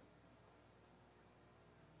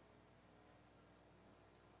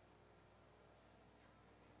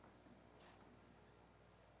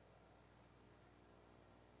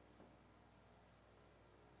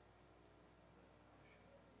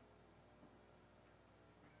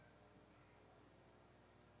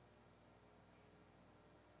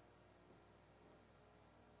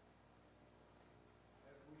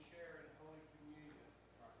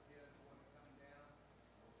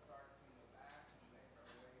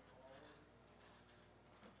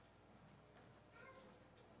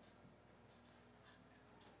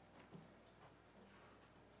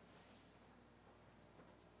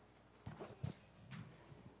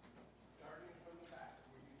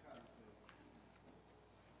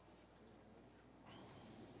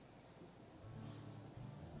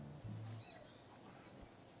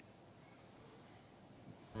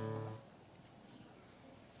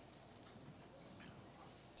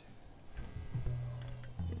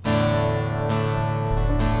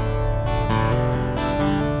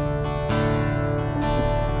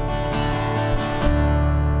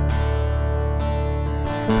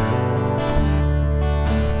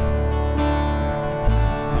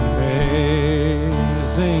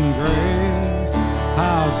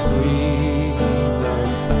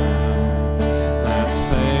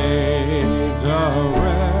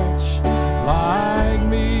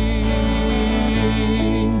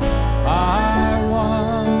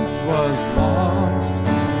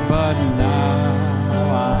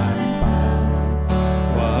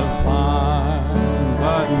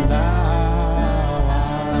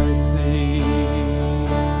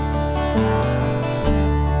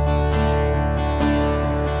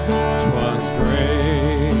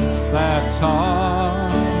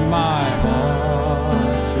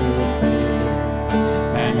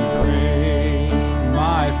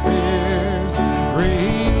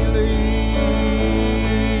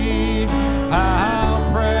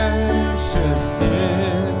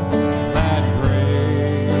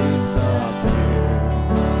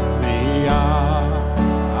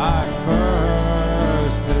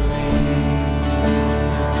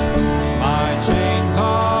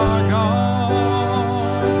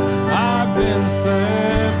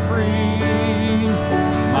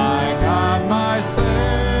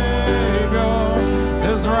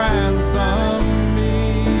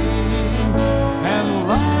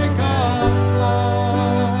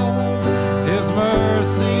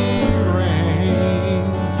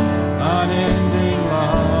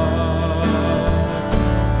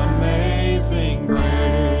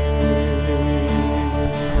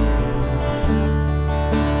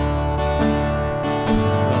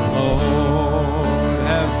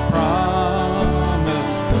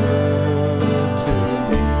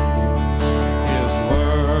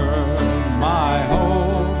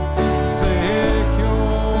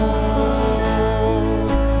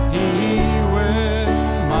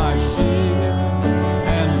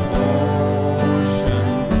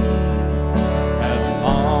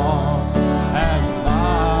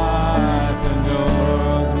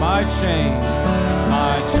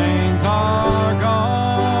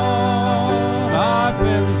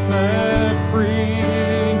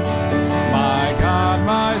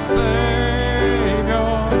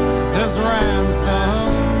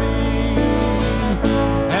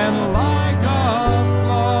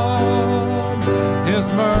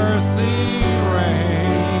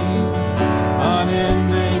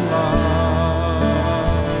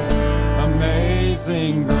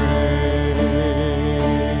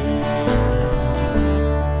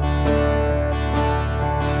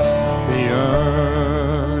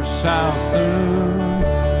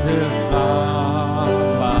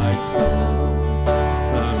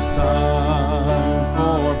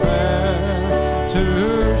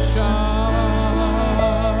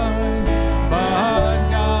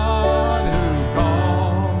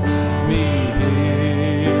 Me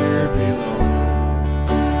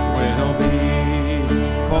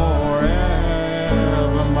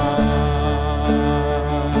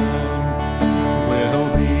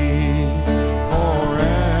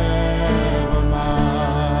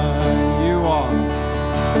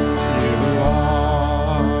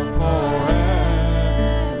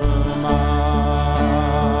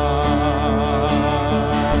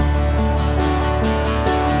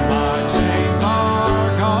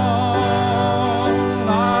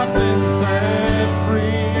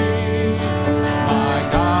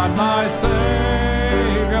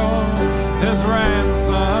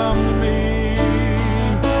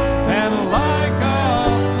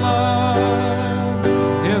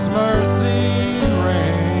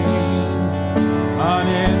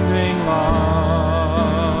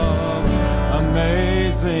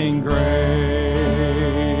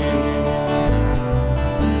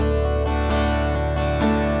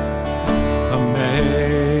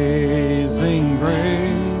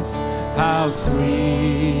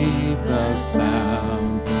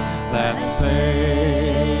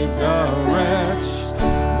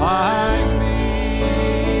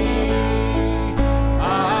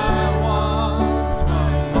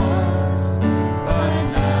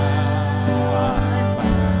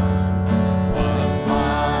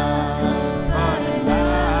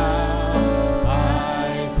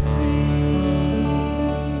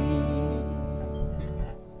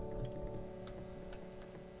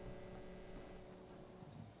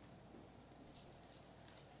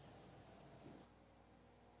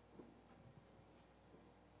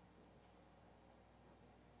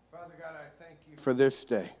Father God, I thank you for this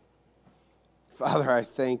day. Father, I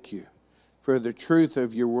thank you for the truth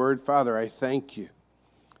of your word. Father, I thank you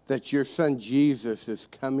that your son Jesus is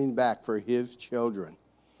coming back for his children.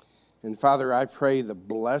 And Father, I pray the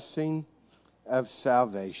blessing of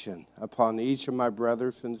salvation upon each of my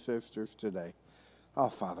brothers and sisters today. Oh,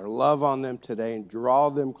 Father, love on them today and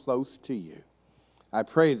draw them close to you. I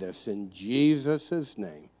pray this in Jesus'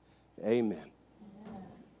 name. Amen.